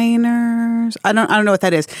minors. I don't know what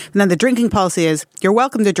that is. And then the drinking policy is you're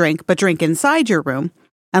welcome to drink, but drink inside your room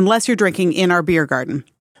unless you're drinking in our beer garden.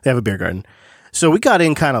 They have a beer garden. So we got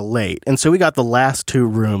in kind of late, and so we got the last 2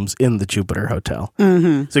 rooms in the Jupiter Hotel.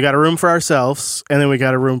 Mm-hmm. So we got a room for ourselves, and then we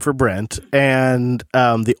got a room for Brent, and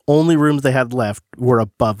the only rooms they had left were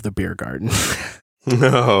above the beer garden.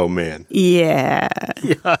 Oh, man. Yeah.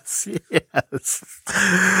 Yes.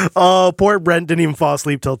 Oh, poor Brent didn't even fall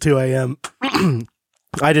asleep till 2 a.m.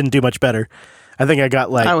 I didn't do much better. I think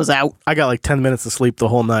I was out. I got like 10 minutes of sleep the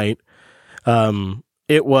whole night.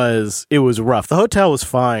 It was rough. The hotel was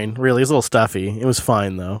fine, really. It was a little stuffy. It was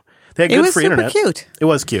fine, though. They had good free internet. It was super cute. It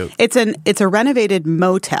was cute. It's a renovated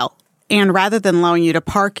motel. And rather than allowing you to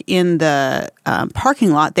park in the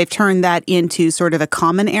parking lot, they've turned that into sort of a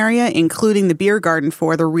common area, including the beer garden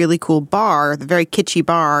for the really cool bar, the very kitschy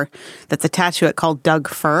bar that's attached to it called Doug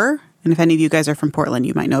Fir. And if any of you guys are from Portland,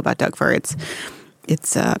 you might know about Doug Fir. It's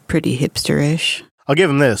pretty hipster-ish. I'll give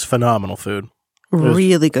them this. Phenomenal food.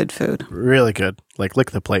 Really good food. Really good. Like,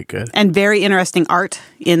 lick the plate good. And very interesting art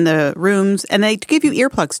in the rooms. And they give you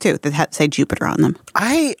earplugs, too, that say Jupiter on them.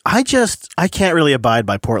 I can't really abide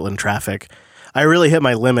by Portland traffic. I really hit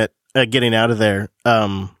my limit getting out of there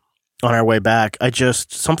on our way back.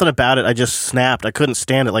 Something about it, I just snapped. I couldn't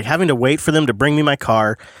stand it. Like, having to wait for them to bring me my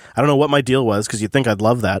car. I don't know what my deal was, because you'd think I'd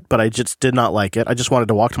love that, but I just did not like it. I just wanted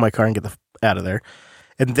to walk to my car and get out of there.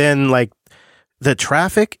 And then, like, the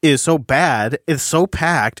traffic is so bad, it's so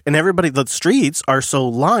packed, and the streets are so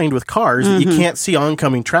lined with cars that you can't see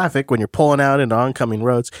oncoming traffic when you're pulling out into oncoming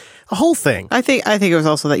roads. The whole thing. I think it was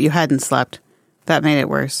also that you hadn't slept. That made it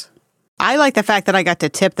worse. I like the fact that I got to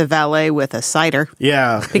tip the valet with a cider.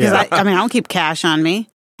 Yeah. Because I don't keep cash on me.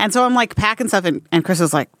 And so I'm like packing stuff, and Chris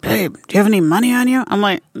was like, "Babe, do you have any money on you?" I'm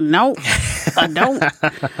like, "No, I don't.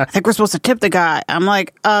 I think we're supposed to tip the guy." I'm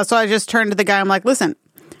like, so I just turned to the guy. I'm like, "Listen,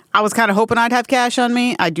 I was kind of hoping I'd have cash on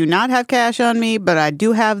me. I do not have cash on me, but I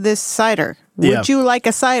do have this cider. Would you like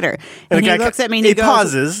a cider?" And he looks at me and he goes,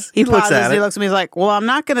 pauses. He looks pauses. at it. He looks at me. He's like, "Well, I'm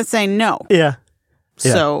not going to say no." Yeah.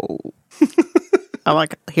 So I'm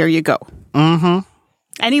like, "Here you go." Mm-hmm.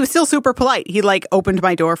 And he was still super polite. He like opened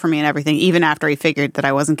my door for me and everything, even after he figured that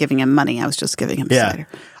I wasn't giving him money. I was just giving him cider.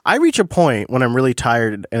 I reach a point when I'm really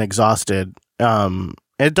tired and exhausted.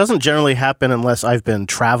 It doesn't generally happen unless I've been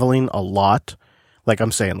traveling a lot. Like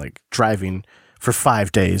I'm saying, like driving for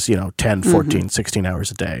 5 days, 10, 14, 16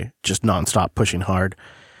 hours a day, just nonstop pushing hard.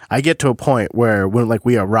 I get to a point where when like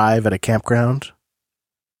we arrive at a campground,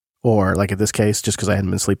 or like in this case, just because I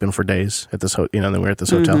hadn't been sleeping for days at this, then we're at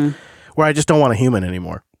this hotel, where I just don't want a human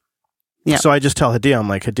anymore. Yeah. So I just tell Hadia, I'm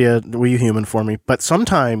like, "Hadia, will you human for me?" But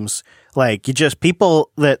sometimes, like,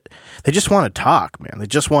 people that they just want to talk, man. They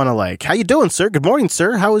just want to like, "How you doing, sir? Good morning,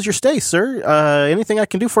 sir. How was your stay, sir? Anything I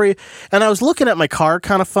can do for you?" And I was looking at my car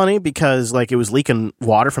kind of funny because like it was leaking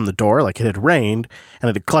water from the door, like it had rained and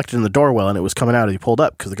it had collected in the door well, and it was coming out as he pulled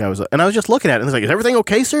up because the guy was. And I was just looking at it and I was like, "Is everything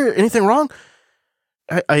okay, sir? Anything wrong?"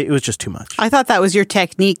 It was just too much. I thought that was your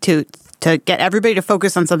technique to get everybody to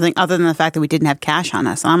focus on something other than the fact that we didn't have cash on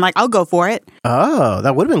us. And I'm like, "I'll go for it." Oh,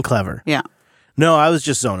 that would have been clever. Yeah. No, I was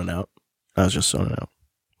just zoning out.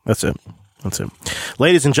 That's it.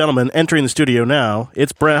 Ladies and gentlemen, entering the studio now,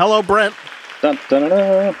 it's Brent. Hello, Brent. Dun, dun,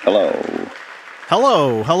 dun, dun.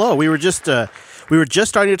 Hello. We were just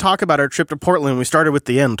starting to talk about our trip to Portland. We started with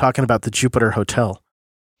the end, talking about the Jupiter Hotel.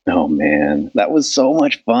 Oh, man. That was so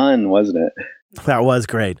much fun, wasn't it? That was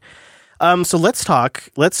great. So let's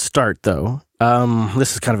start, though.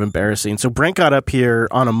 This is kind of embarrassing. So Brent got up here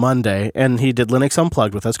on a Monday, and he did Linux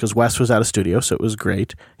Unplugged with us because Wes was out of studio, so it was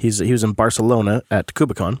great. He was in Barcelona at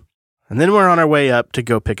KubeCon. And then we're on our way up to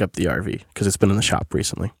go pick up the RV because it's been in the shop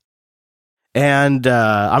recently. And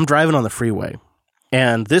I'm driving on the freeway,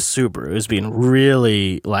 and this Subaru is being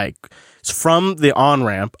really, like, it's from the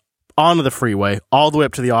on-ramp onto the freeway all the way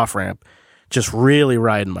up to the off-ramp, just really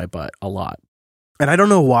riding my butt a lot. And I don't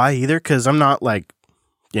know why either, because I'm not, like,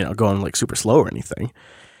 going like super slow or anything.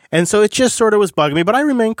 And so it just sort of was bugging me, but I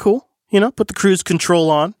remained cool, put the cruise control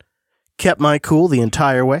on, kept my cool the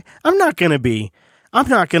entire way. I'm not going to be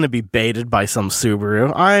baited by some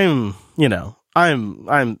Subaru.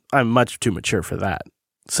 I'm much too mature for that.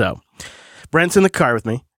 So Brent's in the car with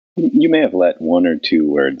me. You may have let one or two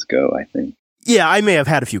words go, I think. Yeah, I may have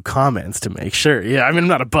had a few comments to make sure. Yeah, I mean, I'm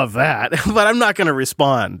not above that, but I'm not going to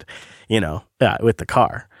respond, with the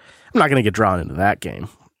car. I'm not going to get drawn into that game.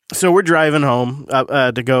 So we're driving home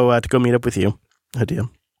to go meet up with you, Hadia.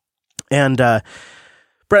 And Brett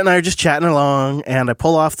and I are just chatting along, and I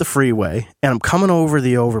pull off the freeway, and I'm coming over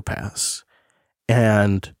the overpass,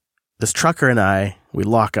 and this trucker and I, we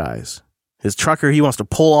lock eyes. His trucker, he wants to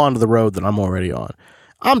pull onto the road that I'm already on.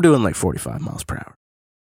 I'm doing like 45 miles per hour.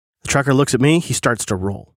 The trucker looks at me, he starts to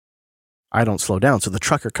roll. I don't slow down, so the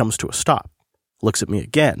trucker comes to a stop, looks at me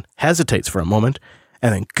again, hesitates for a moment,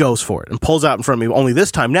 and then goes for it and pulls out in front of me. Only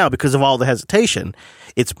this time now, because of all the hesitation,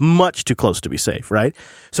 it's much too close to be safe, right?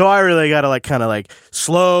 So I really got to kind of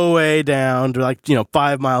slow way down to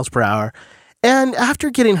 5 miles per hour. And after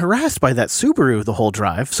getting harassed by that Subaru the whole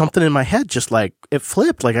drive, something in my head just it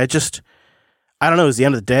flipped. I don't know, it was the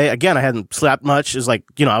end of the day. Again, I hadn't slept much. It was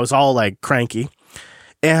I was all cranky.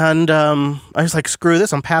 And I was like, screw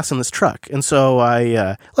this, I'm passing this truck. And so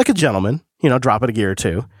I, like a gentleman, drop it a gear or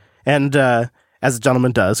two. And as a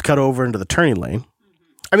gentleman does, cut over into the turning lane.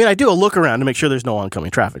 I mean, I do a look around to make sure there's no oncoming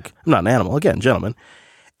traffic. I'm not an animal, again, gentleman.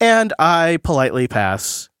 And I politely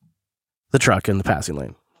pass the truck in the passing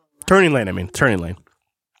lane. Turning lane.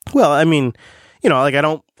 Well, I mean, I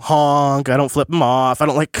don't honk, I don't flip him off, I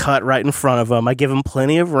don't cut right in front of him. I give him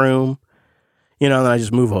plenty of room. And then I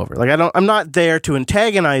just move over. I'm not there to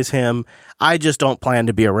antagonize him. I just don't plan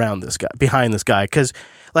to be behind this guy. Because,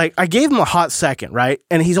 I gave him a hot second, right?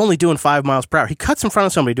 And he's only doing 5 miles per hour. He cuts in front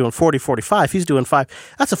of somebody doing 40, 45. He's doing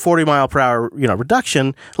 5. That's a 40 mile per hour,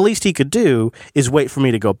 reduction. The least he could do is wait for me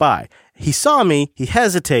to go by. He saw me. He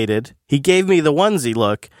hesitated. He gave me the onesie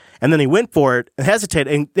look. And then he went for it and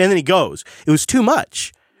hesitated. And then he goes. It was too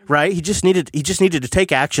much, right? He just needed to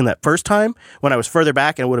take action that first time when I was further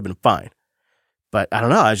back, and it would have been fine. But I don't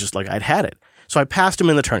know. I was just I'd had it. So I passed him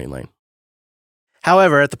in the turning lane.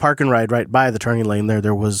 However, at the park and ride right by the turning lane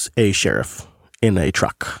there was a sheriff in a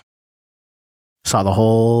truck. Saw the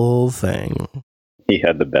whole thing. He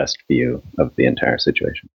had the best view of the entire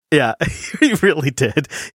situation. Yeah, he really did.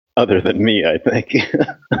 Other than me, I think.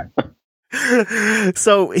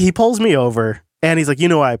 So he pulls me over, and he's like, you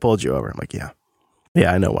know why I pulled you over? I'm like, yeah.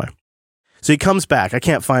 Yeah, I know why. So he comes back. I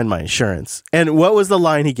can't find my insurance. And what was the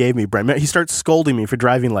line he gave me, Brent? He starts scolding me for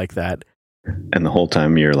driving like that. And the whole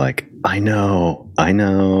time you're like, I know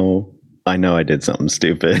I did something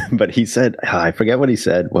stupid. But he said, I forget what he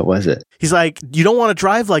said. What was it? He's like, you don't want to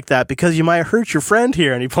drive like that because you might hurt your friend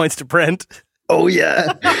here. And he points to Brent. Oh,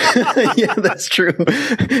 yeah. Yeah, that's true.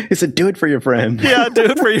 He said, do it for your friend. Yeah, do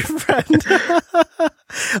it for your friend.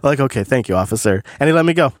 I'm like, okay, thank you, officer. And he let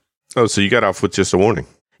me go. Oh, so you got off with just a warning.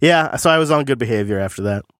 Yeah, so I was on good behavior after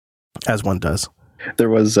that, as one does. There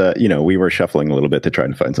was, we were shuffling a little bit to try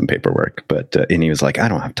to find some paperwork, but and he was like, I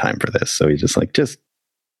don't have time for this. So he's just like, just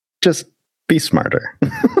be smarter.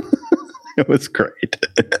 It was great.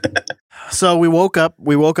 So we woke up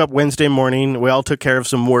Wednesday morning. We all took care of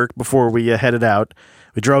some work before we headed out.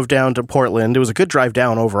 We drove down to Portland. It was a good drive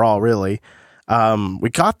down overall, really. We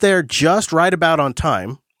got there just right about on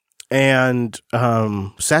time and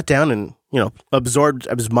sat down and absorbed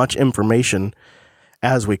as much information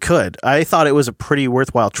as we could. I thought it was a pretty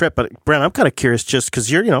worthwhile trip, but Brent, I'm kind of curious just because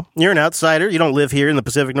you're an outsider. You don't live here in the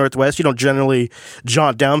Pacific Northwest. You don't generally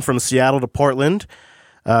jaunt down from Seattle to Portland,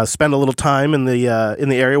 spend a little time in the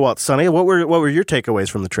area while it's sunny. What were your takeaways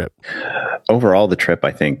from the trip? Overall, the trip,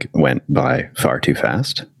 I think, went by far too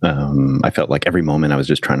fast. I felt like every moment I was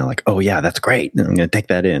just trying to oh, yeah, that's great. I'm going to take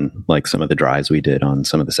that in. Some of the drives we did on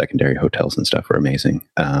some of the secondary hotels and stuff were amazing.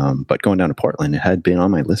 But going down to Portland, it had been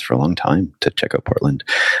on my list for a long time to check out Portland.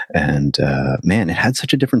 And man, it had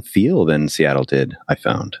such a different feel than Seattle did, I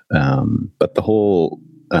found. But the whole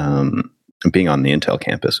being on the Intel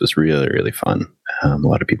campus was really, really fun. A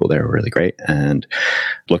lot of people there were really great, and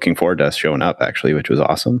looking forward to us showing up, actually, which was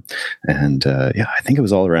awesome. And I think it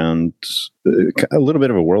was all around a little bit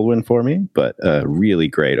of a whirlwind for me, but really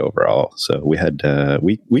great overall. So we had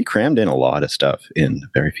we crammed in a lot of stuff in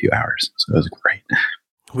very few hours, so it was great.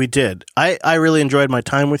 We did. I really enjoyed my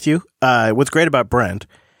time with you. What's great about Brent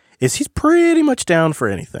is he's pretty much down for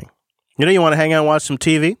anything. You want to hang out and watch some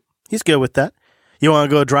TV? He's good with that. You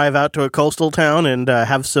want to go drive out to a coastal town and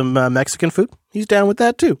have some Mexican food? He's down with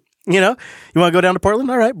that too. You know, you want to go down to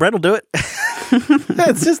Portland? All right, Brent will do it.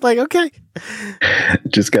 It's just like, okay.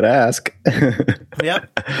 Just got to ask.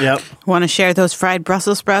 Yep. Want to share those fried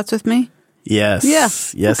Brussels sprouts with me? Yes. Yeah.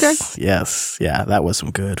 Yes. Okay. Yes. Yeah, that was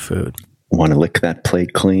some good food. Want to lick that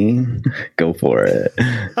plate clean? Go for it.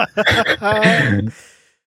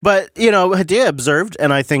 But, you know, Hadia observed,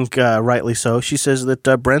 and I think rightly so, she says that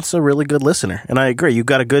Brent's a really good listener. And I agree. You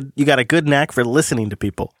got a good knack for listening to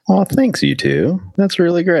people. Oh, thanks, you two. That's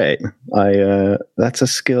really great. That's a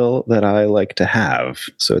skill that I like to have.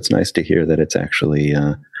 So it's nice to hear that it's actually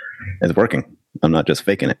it's working. I'm not just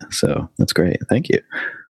faking it. So that's great. Thank you.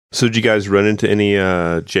 So did you guys run into any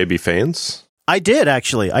JB fans? I did,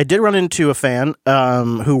 actually. I did run into a fan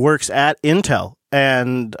who works at Intel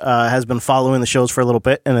and has been following the shows for a little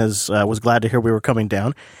bit and was glad to hear we were coming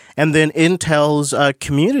down. And then Intel's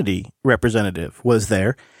community representative was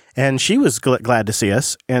there, and she was glad to see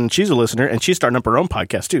us, and she's a listener, and she's starting up her own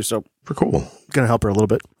podcast, too. So cool. Going to help her a little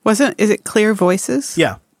bit. Is it Clear Voices?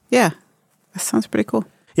 Yeah. Yeah. That sounds pretty cool.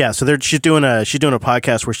 Yeah, so she's doing a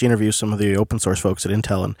podcast where she interviews some of the open source folks at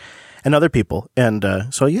Intel and other people. And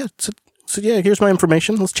so here's my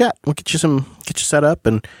information. Let's chat. We'll get you set up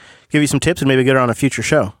and give you some tips and maybe get her on a future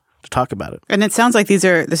show to talk about it. And it sounds like this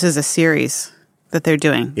is a series that they're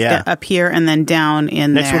doing. Yeah. Up here and then down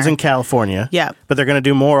in Next there. one's in California. Yeah. But they're going to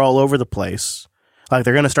do more all over the place. Like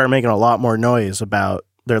they're going to start making a lot more noise about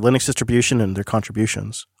their Linux distribution and their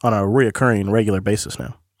contributions on a reoccurring regular basis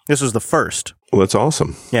now. This was the first. Well, that's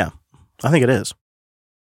awesome. Yeah, I think it is.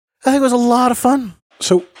 I think it was a lot of fun.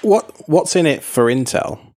 So what's in it for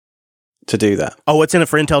Intel to do that? Oh, what's in it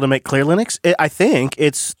for Intel to make Clear Linux? I think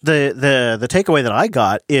it's the takeaway that I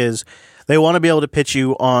got is they want to be able to pitch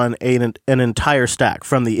you on an entire stack,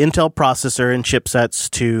 from the Intel processor and chipsets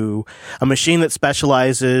to a machine that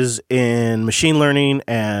specializes in machine learning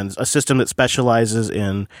and a system that specializes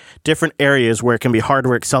in different areas where it can be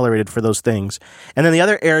hardware accelerated for those things. And then the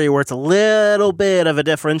other area where it's a little bit of a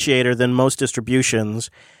differentiator than most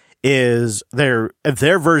distributions is their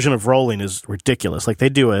version of rolling is ridiculous. Like they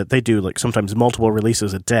do like sometimes multiple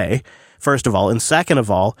releases a day, first of all. And second of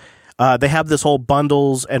all, they have this whole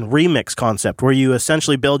bundles and remix concept where you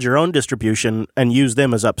essentially build your own distribution and use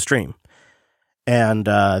them as upstream. And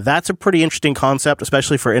that's a pretty interesting concept,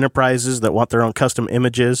 especially for enterprises that want their own custom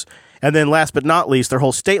images. And then last but not least, their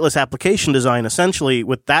whole stateless application design, essentially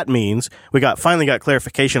what that means, we finally got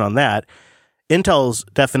clarification on that. Intel's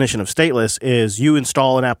definition of stateless is you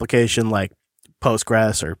install an application like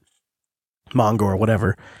Postgres or Mongo or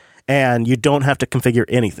whatever, and you don't have to configure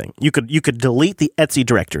anything. You could delete the Etsy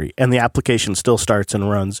directory, and the application still starts and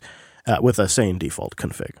runs with a same default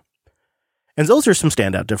config. And those are some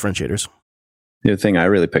standout differentiators. The thing I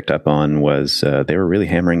really picked up on was they were really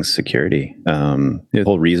hammering security. The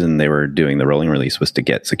whole reason they were doing the rolling release was to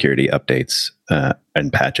get security updates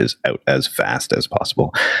and patches out as fast as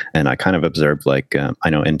possible. And I kind of observed, I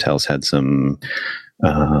know Intel's had some,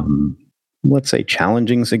 let's say,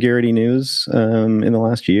 challenging security news in the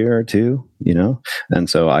last year or two, And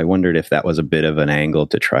so I wondered if that was a bit of an angle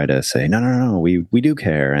to try to say, no, we do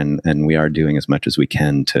care, and we are doing as much as we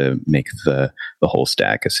can to make the whole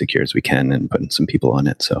stack as secure as we can and putting some people on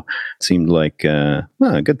it. So it seemed like a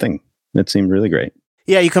good thing. It seemed really great.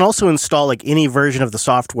 Yeah, you can also install like any version of the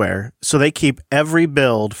software. So they keep every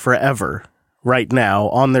build forever right now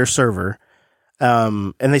on their server.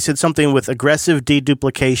 And they said something with aggressive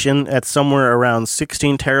deduplication at somewhere around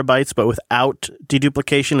 16 terabytes, but without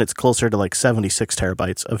deduplication, it's closer to like 76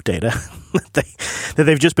 terabytes of data that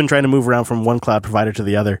they've just been trying to move around from one cloud provider to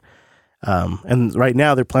the other. And right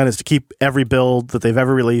now, their plan is to keep every build that they've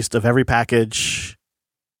ever released of every package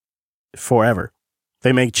forever.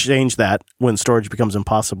 They may change that when storage becomes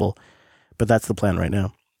impossible, but that's the plan right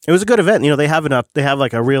now. It was a good event. They have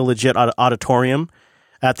like a real legit auditorium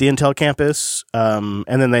at the Intel campus, and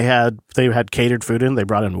then they had catered food in. They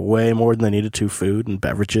brought in way more than they needed to, food and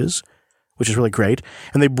beverages, which is really great.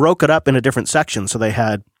 And they broke it up into different sections. So they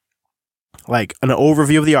had like an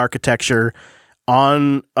overview of the architecture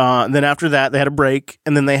and then after that they had a break,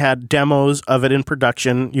 and then they had demos of it in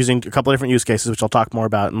production using a couple of different use cases, which I'll talk more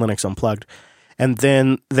about in Linux Unplugged. And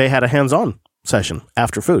then they had a hands-on session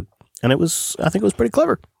after food, and I think it was pretty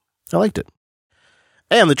clever. I liked it.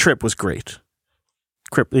 And the trip was great.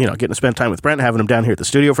 Getting to spend time with Brent, having him down here at the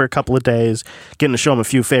studio for a couple of days, getting to show him a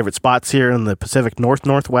few favorite spots here in the Pacific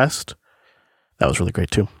Northwest. That was really great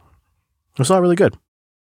too. It was all really good.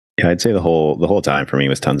 Yeah, I'd say the whole time for me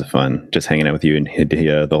was tons of fun. Just hanging out with you and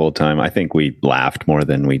Hadia the whole time. I think we laughed more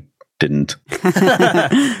than we didn't.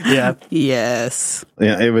 Yeah. Yes.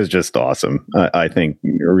 Yeah, it was just awesome. I think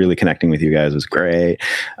really connecting with you guys was great.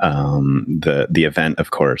 The event,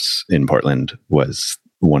 of course, in Portland was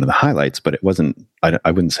one of the highlights, but it wasn't.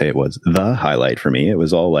 I wouldn't say it was the highlight for me. It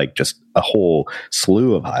was all like just a whole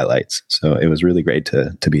slew of highlights. So it was really great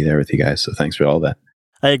to be there with you guys. So thanks for all that.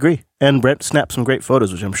 I agree. And Brent snapped some great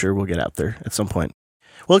photos, which I'm sure we'll get out there at some point.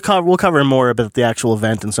 We'll cover more about the actual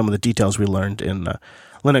event and some of the details we learned in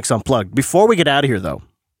Linux Unplugged. Before we get out of here, though,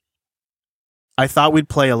 I thought we'd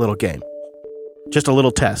play a little game. Just a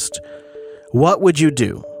little test. What would you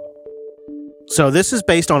do? So this is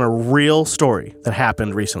based on a real story that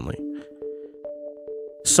happened recently.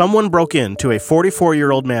 Someone broke into a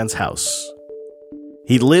 44-year-old man's house.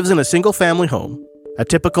 He lives in a single-family home, a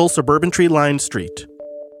typical suburban tree-lined street.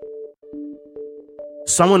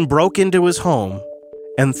 Someone broke into his home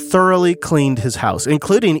and thoroughly cleaned his house,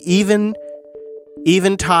 including even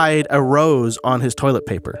tied a rose on his toilet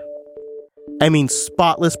paper. I mean,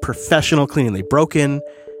 spotless professional cleaning. They broke in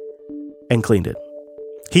and cleaned it.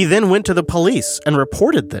 He then went to the police and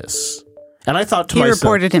reported this. And I thought to myself... He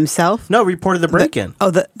reported himself? No, reported the break-in.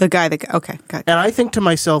 The guy that... Okay, got it. And I think to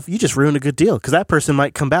myself, you just ruined a good deal, because that person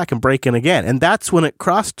might come back and break in again. And that's when it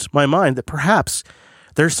crossed my mind that perhaps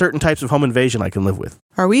there's certain types of home invasion I can live with.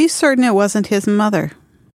 Are we certain it wasn't his mother?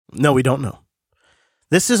 No, we don't know.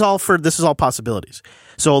 This is all possibilities.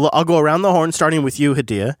 So I'll go around the horn, starting with you,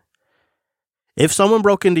 Hadia. If someone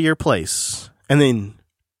broke into your place and then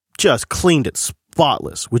just cleaned it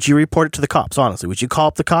spotless, would you report it to the cops, honestly? Would you call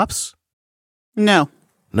up the cops? No.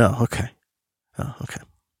 No, okay. Oh, okay.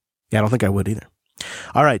 Yeah, I don't think I would either.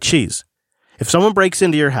 All right, Cheese. If someone breaks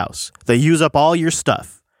into your house, they use up all your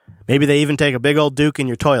stuff. Maybe they even take a big old Duke in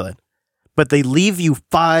your toilet. But they leave you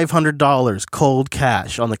 $500 cold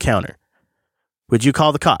cash on the counter. Would you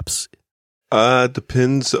call the cops?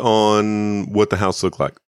 Depends on what the house looked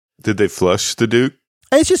like. Did they flush the Duke?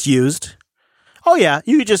 It's just used. Oh, yeah.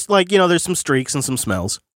 You just, there's some streaks and some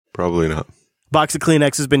smells. Probably not. Box of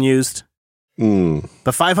Kleenex has been used.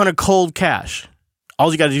 But $500 cold cash.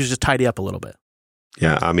 All you got to do is just tidy up a little bit.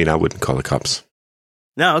 Yeah, I mean, I wouldn't call the cops.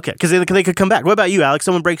 No, okay. Because they could come back. What about you, Alex?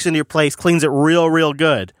 Someone breaks into your place, cleans it real, real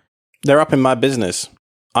good. They're up in my business.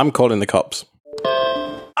 I'm calling the cops.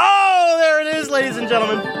 Oh, there it is, ladies and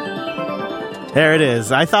gentlemen. There it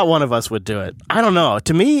is. I thought one of us would do it. I don't know.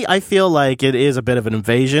 To me, I feel like it is a bit of an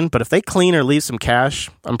invasion, but if they clean or leave some cash,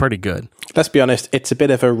 I'm pretty good. Let's be honest, it's a bit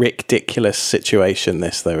of a ridiculous situation,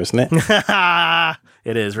 this, though, isn't it?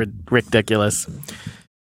 It is ridiculous.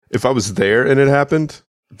 If I was there and it happened,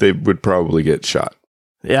 they would probably get shot.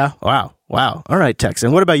 Yeah? Wow. All right,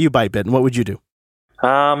 Texan. What about you, Bytebit? What would you do?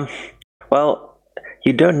 Well,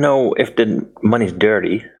 you don't know if the money's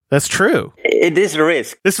dirty. That's true. It is a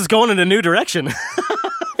risk. This is going in a new direction.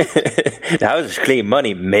 The house is clean.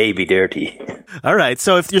 Money may be dirty. All right.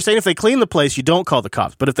 So if you're saying if they clean the place, you don't call the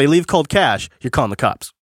cops. But if they leave cold cash, you're calling the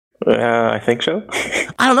cops. I think so.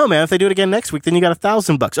 I don't know, man. If they do it again next week, then you got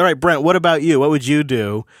 $1,000. All right, Brent, what about you? What would you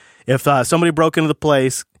do if somebody broke into the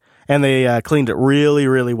place and they cleaned it really,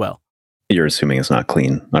 really well? You're assuming it's not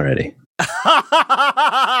clean already.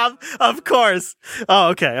 Of course. Oh,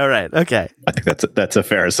 okay. All right. Okay. I think that's a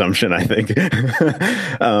fair assumption, I think.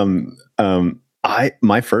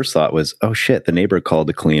 My first thought was, oh shit, the neighbor called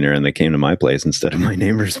the cleaner and they came to my place instead of my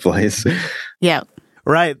neighbor's place. Yeah.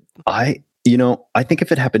 Right. I think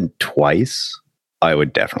if it happened twice, I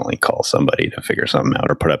would definitely call somebody to figure something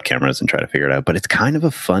out or put up cameras and try to figure it out. But it's kind of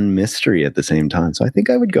a fun mystery at the same time. So I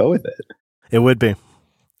think I would go with it. It would be.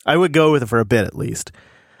 I would go with it for a bit at least.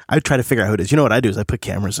 I'd try to figure out who it is. You know what I do is I put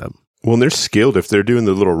cameras up. Well, and they're skilled if they're doing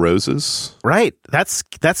the little roses. Right. That's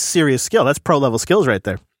serious skill. That's pro level skills right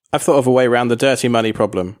there. I've thought of a way around the dirty money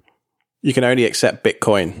problem. You can only accept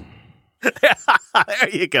Bitcoin. There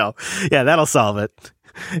you go. Yeah, that'll solve it.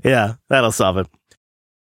 Yeah, that'll solve it.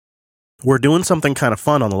 We're doing something kind of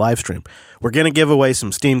fun on the live stream. We're going to give away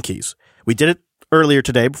some Steam keys. We did it earlier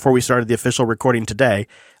today before we started the official recording today,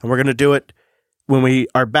 and we're going to do it when we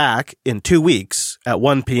are back in 2 weeks at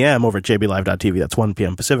 1 p.m. over at jblive.tv. That's 1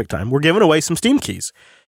 p.m. Pacific time. We're giving away some Steam keys.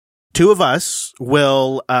 Two of us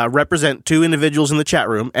will represent two individuals in the chat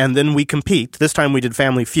room, and then we compete. This time we did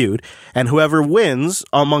Family Feud, and whoever wins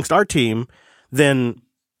amongst our team then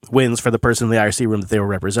wins for the person in the IRC room that they were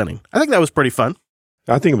representing. I think that was pretty fun.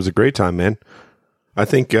 I think it was a great time, man. I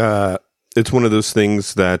think it's one of those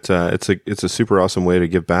things that it's a super awesome way to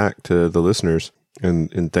give back to the listeners.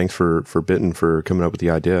 And thanks for Bitten for coming up with the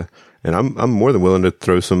idea. And I'm more than willing to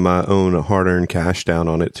throw some of my own hard-earned cash down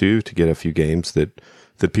on it too to get a few games that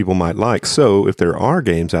people might like. So if there are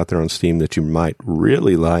games out there on Steam that you might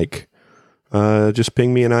really like, just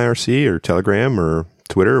ping me an IRC or Telegram or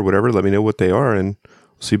Twitter or whatever. Let me know what they are, and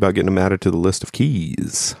we'll see about getting them added to the list of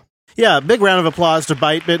keys. Yeah, big round of applause to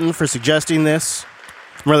ByteBitten for suggesting this.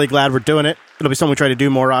 I'm really glad we're doing it. It'll be something we try to do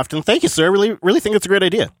more often. Thank you, sir. Really think it's a great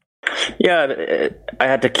idea. Yeah, I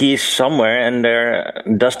had the keys somewhere and they're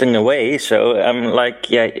dusting away. So I'm like,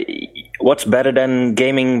 yeah, what's better than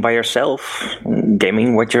gaming by yourself?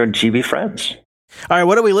 Gaming with your GB friends. All right,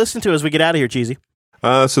 what do we listen to as we get out of here, Cheesy?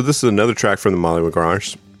 So this is another track from the Molly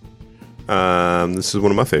McGuires. This is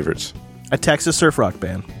one of my favorites. A Texas surf rock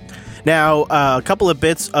band. Now, a couple of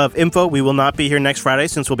bits of info. We will not be here next Friday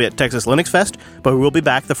since we'll be at Texas Linux Fest, but we will be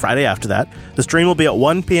back the Friday after that. The stream will be at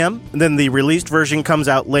 1 p.m., and then the released version comes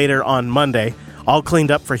out later on Monday, all cleaned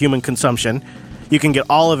up for human consumption. You can get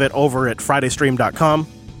all of it over at FridayStream.com,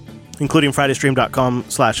 including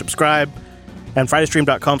FridayStream.com/subscribe and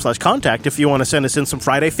FridayStream.com/contact if you want to send us in some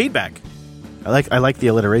Friday feedback. I like the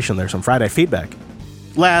alliteration there, some Friday feedback.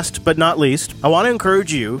 Last but not least, I want to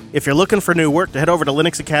encourage you, if you're looking for new work, to head over to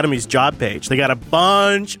Linux Academy's job page. They got a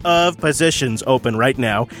bunch of positions open right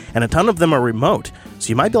now, and a ton of them are remote, so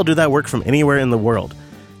you might be able to do that work from anywhere in the world.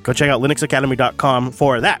 Go check out linuxacademy.com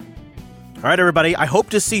for that. All right, everybody, I hope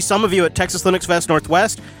to see some of you at Texas Linux Fest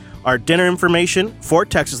Northwest. Our dinner information for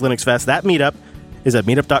Texas Linux Fest, that meetup, is at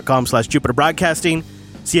meetup.com/Jupiter Broadcasting.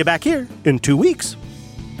 See you back here in 2 weeks.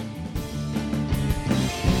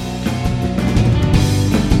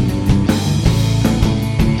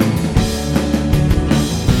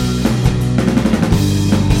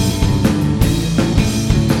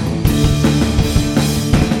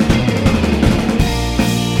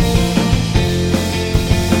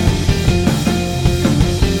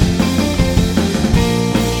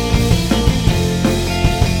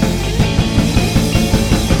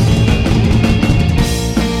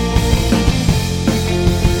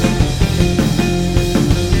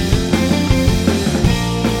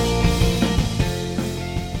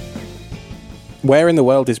 Where in the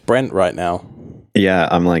world is Brent right now? Yeah,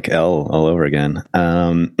 I'm like L all over again.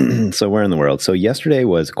 So where in the world? So yesterday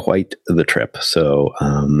was quite the trip. So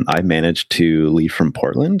I managed to leave from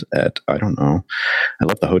Portland at, I don't know, I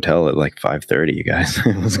left the hotel at like 5:30, you guys.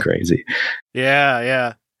 It was crazy.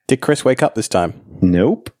 Yeah. Did Chris wake up this time?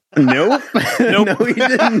 Nope. No, he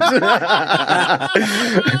didn't.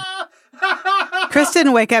 Chris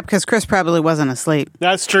didn't wake up because Chris probably wasn't asleep.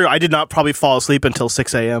 That's true. I did not probably fall asleep until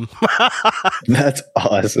 6 a.m. That's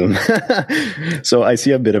awesome. So I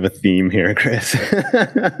see a bit of a theme here, Chris.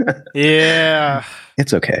 Yeah.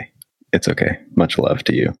 It's okay. It's okay. Much love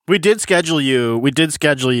to you. We did schedule you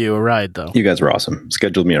a ride, though. You guys were awesome.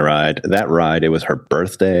 Scheduled me a ride. That ride, it was her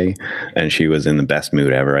birthday, and she was in the best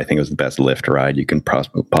mood ever. I think it was the best Lyft ride you can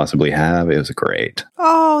possibly have. It was great.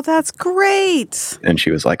 Oh, that's great. And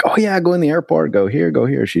she was like, oh, yeah, go in the airport. Go here, go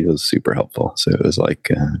here. She was super helpful. So it was like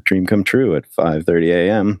a dream come true at 5:30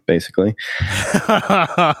 a.m., basically.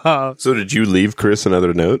 So did you leave Chris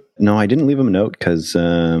another note? No, I didn't leave him a note because...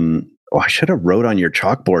 I should have wrote on your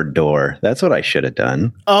chalkboard door. That's what I should have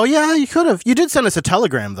done. Oh, yeah, you could have. You did send us a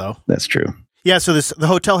telegram, though. That's true. Yeah, so the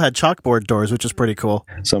hotel had chalkboard doors, which is pretty cool.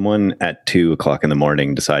 Someone at 2:00 in the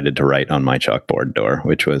morning decided to write on my chalkboard door,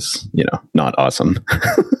 which was, not awesome.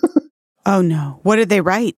 Oh, no. What did they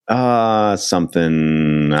write?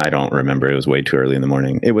 Something, I don't remember. It was way too early in the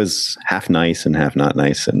morning. It was half nice and half not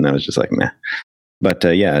nice, and I was just like, meh. But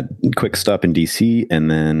yeah, quick stop in DC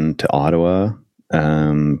and then to Ottawa.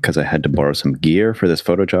 Because I had to borrow some gear for this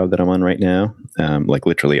photo job that I'm on right now, like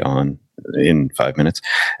literally on in 5 minutes,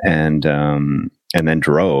 and then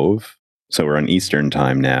drove. So we're on Eastern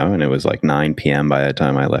time now, and it was like 9 p.m. by the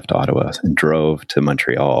time I left Ottawa, and drove to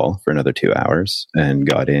Montreal for another 2 hours, and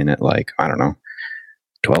got in at like, I don't know,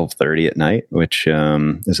 12:30 at night, which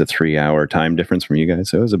is a 3-hour time difference from you guys.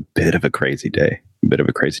 So it was a bit of a crazy day, but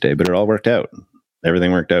it all worked out.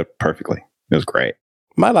 Everything worked out perfectly. It was great.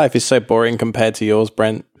 My life is so boring compared to yours,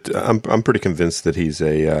 Brent. I'm pretty convinced that he's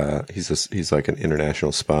like an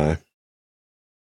international spy.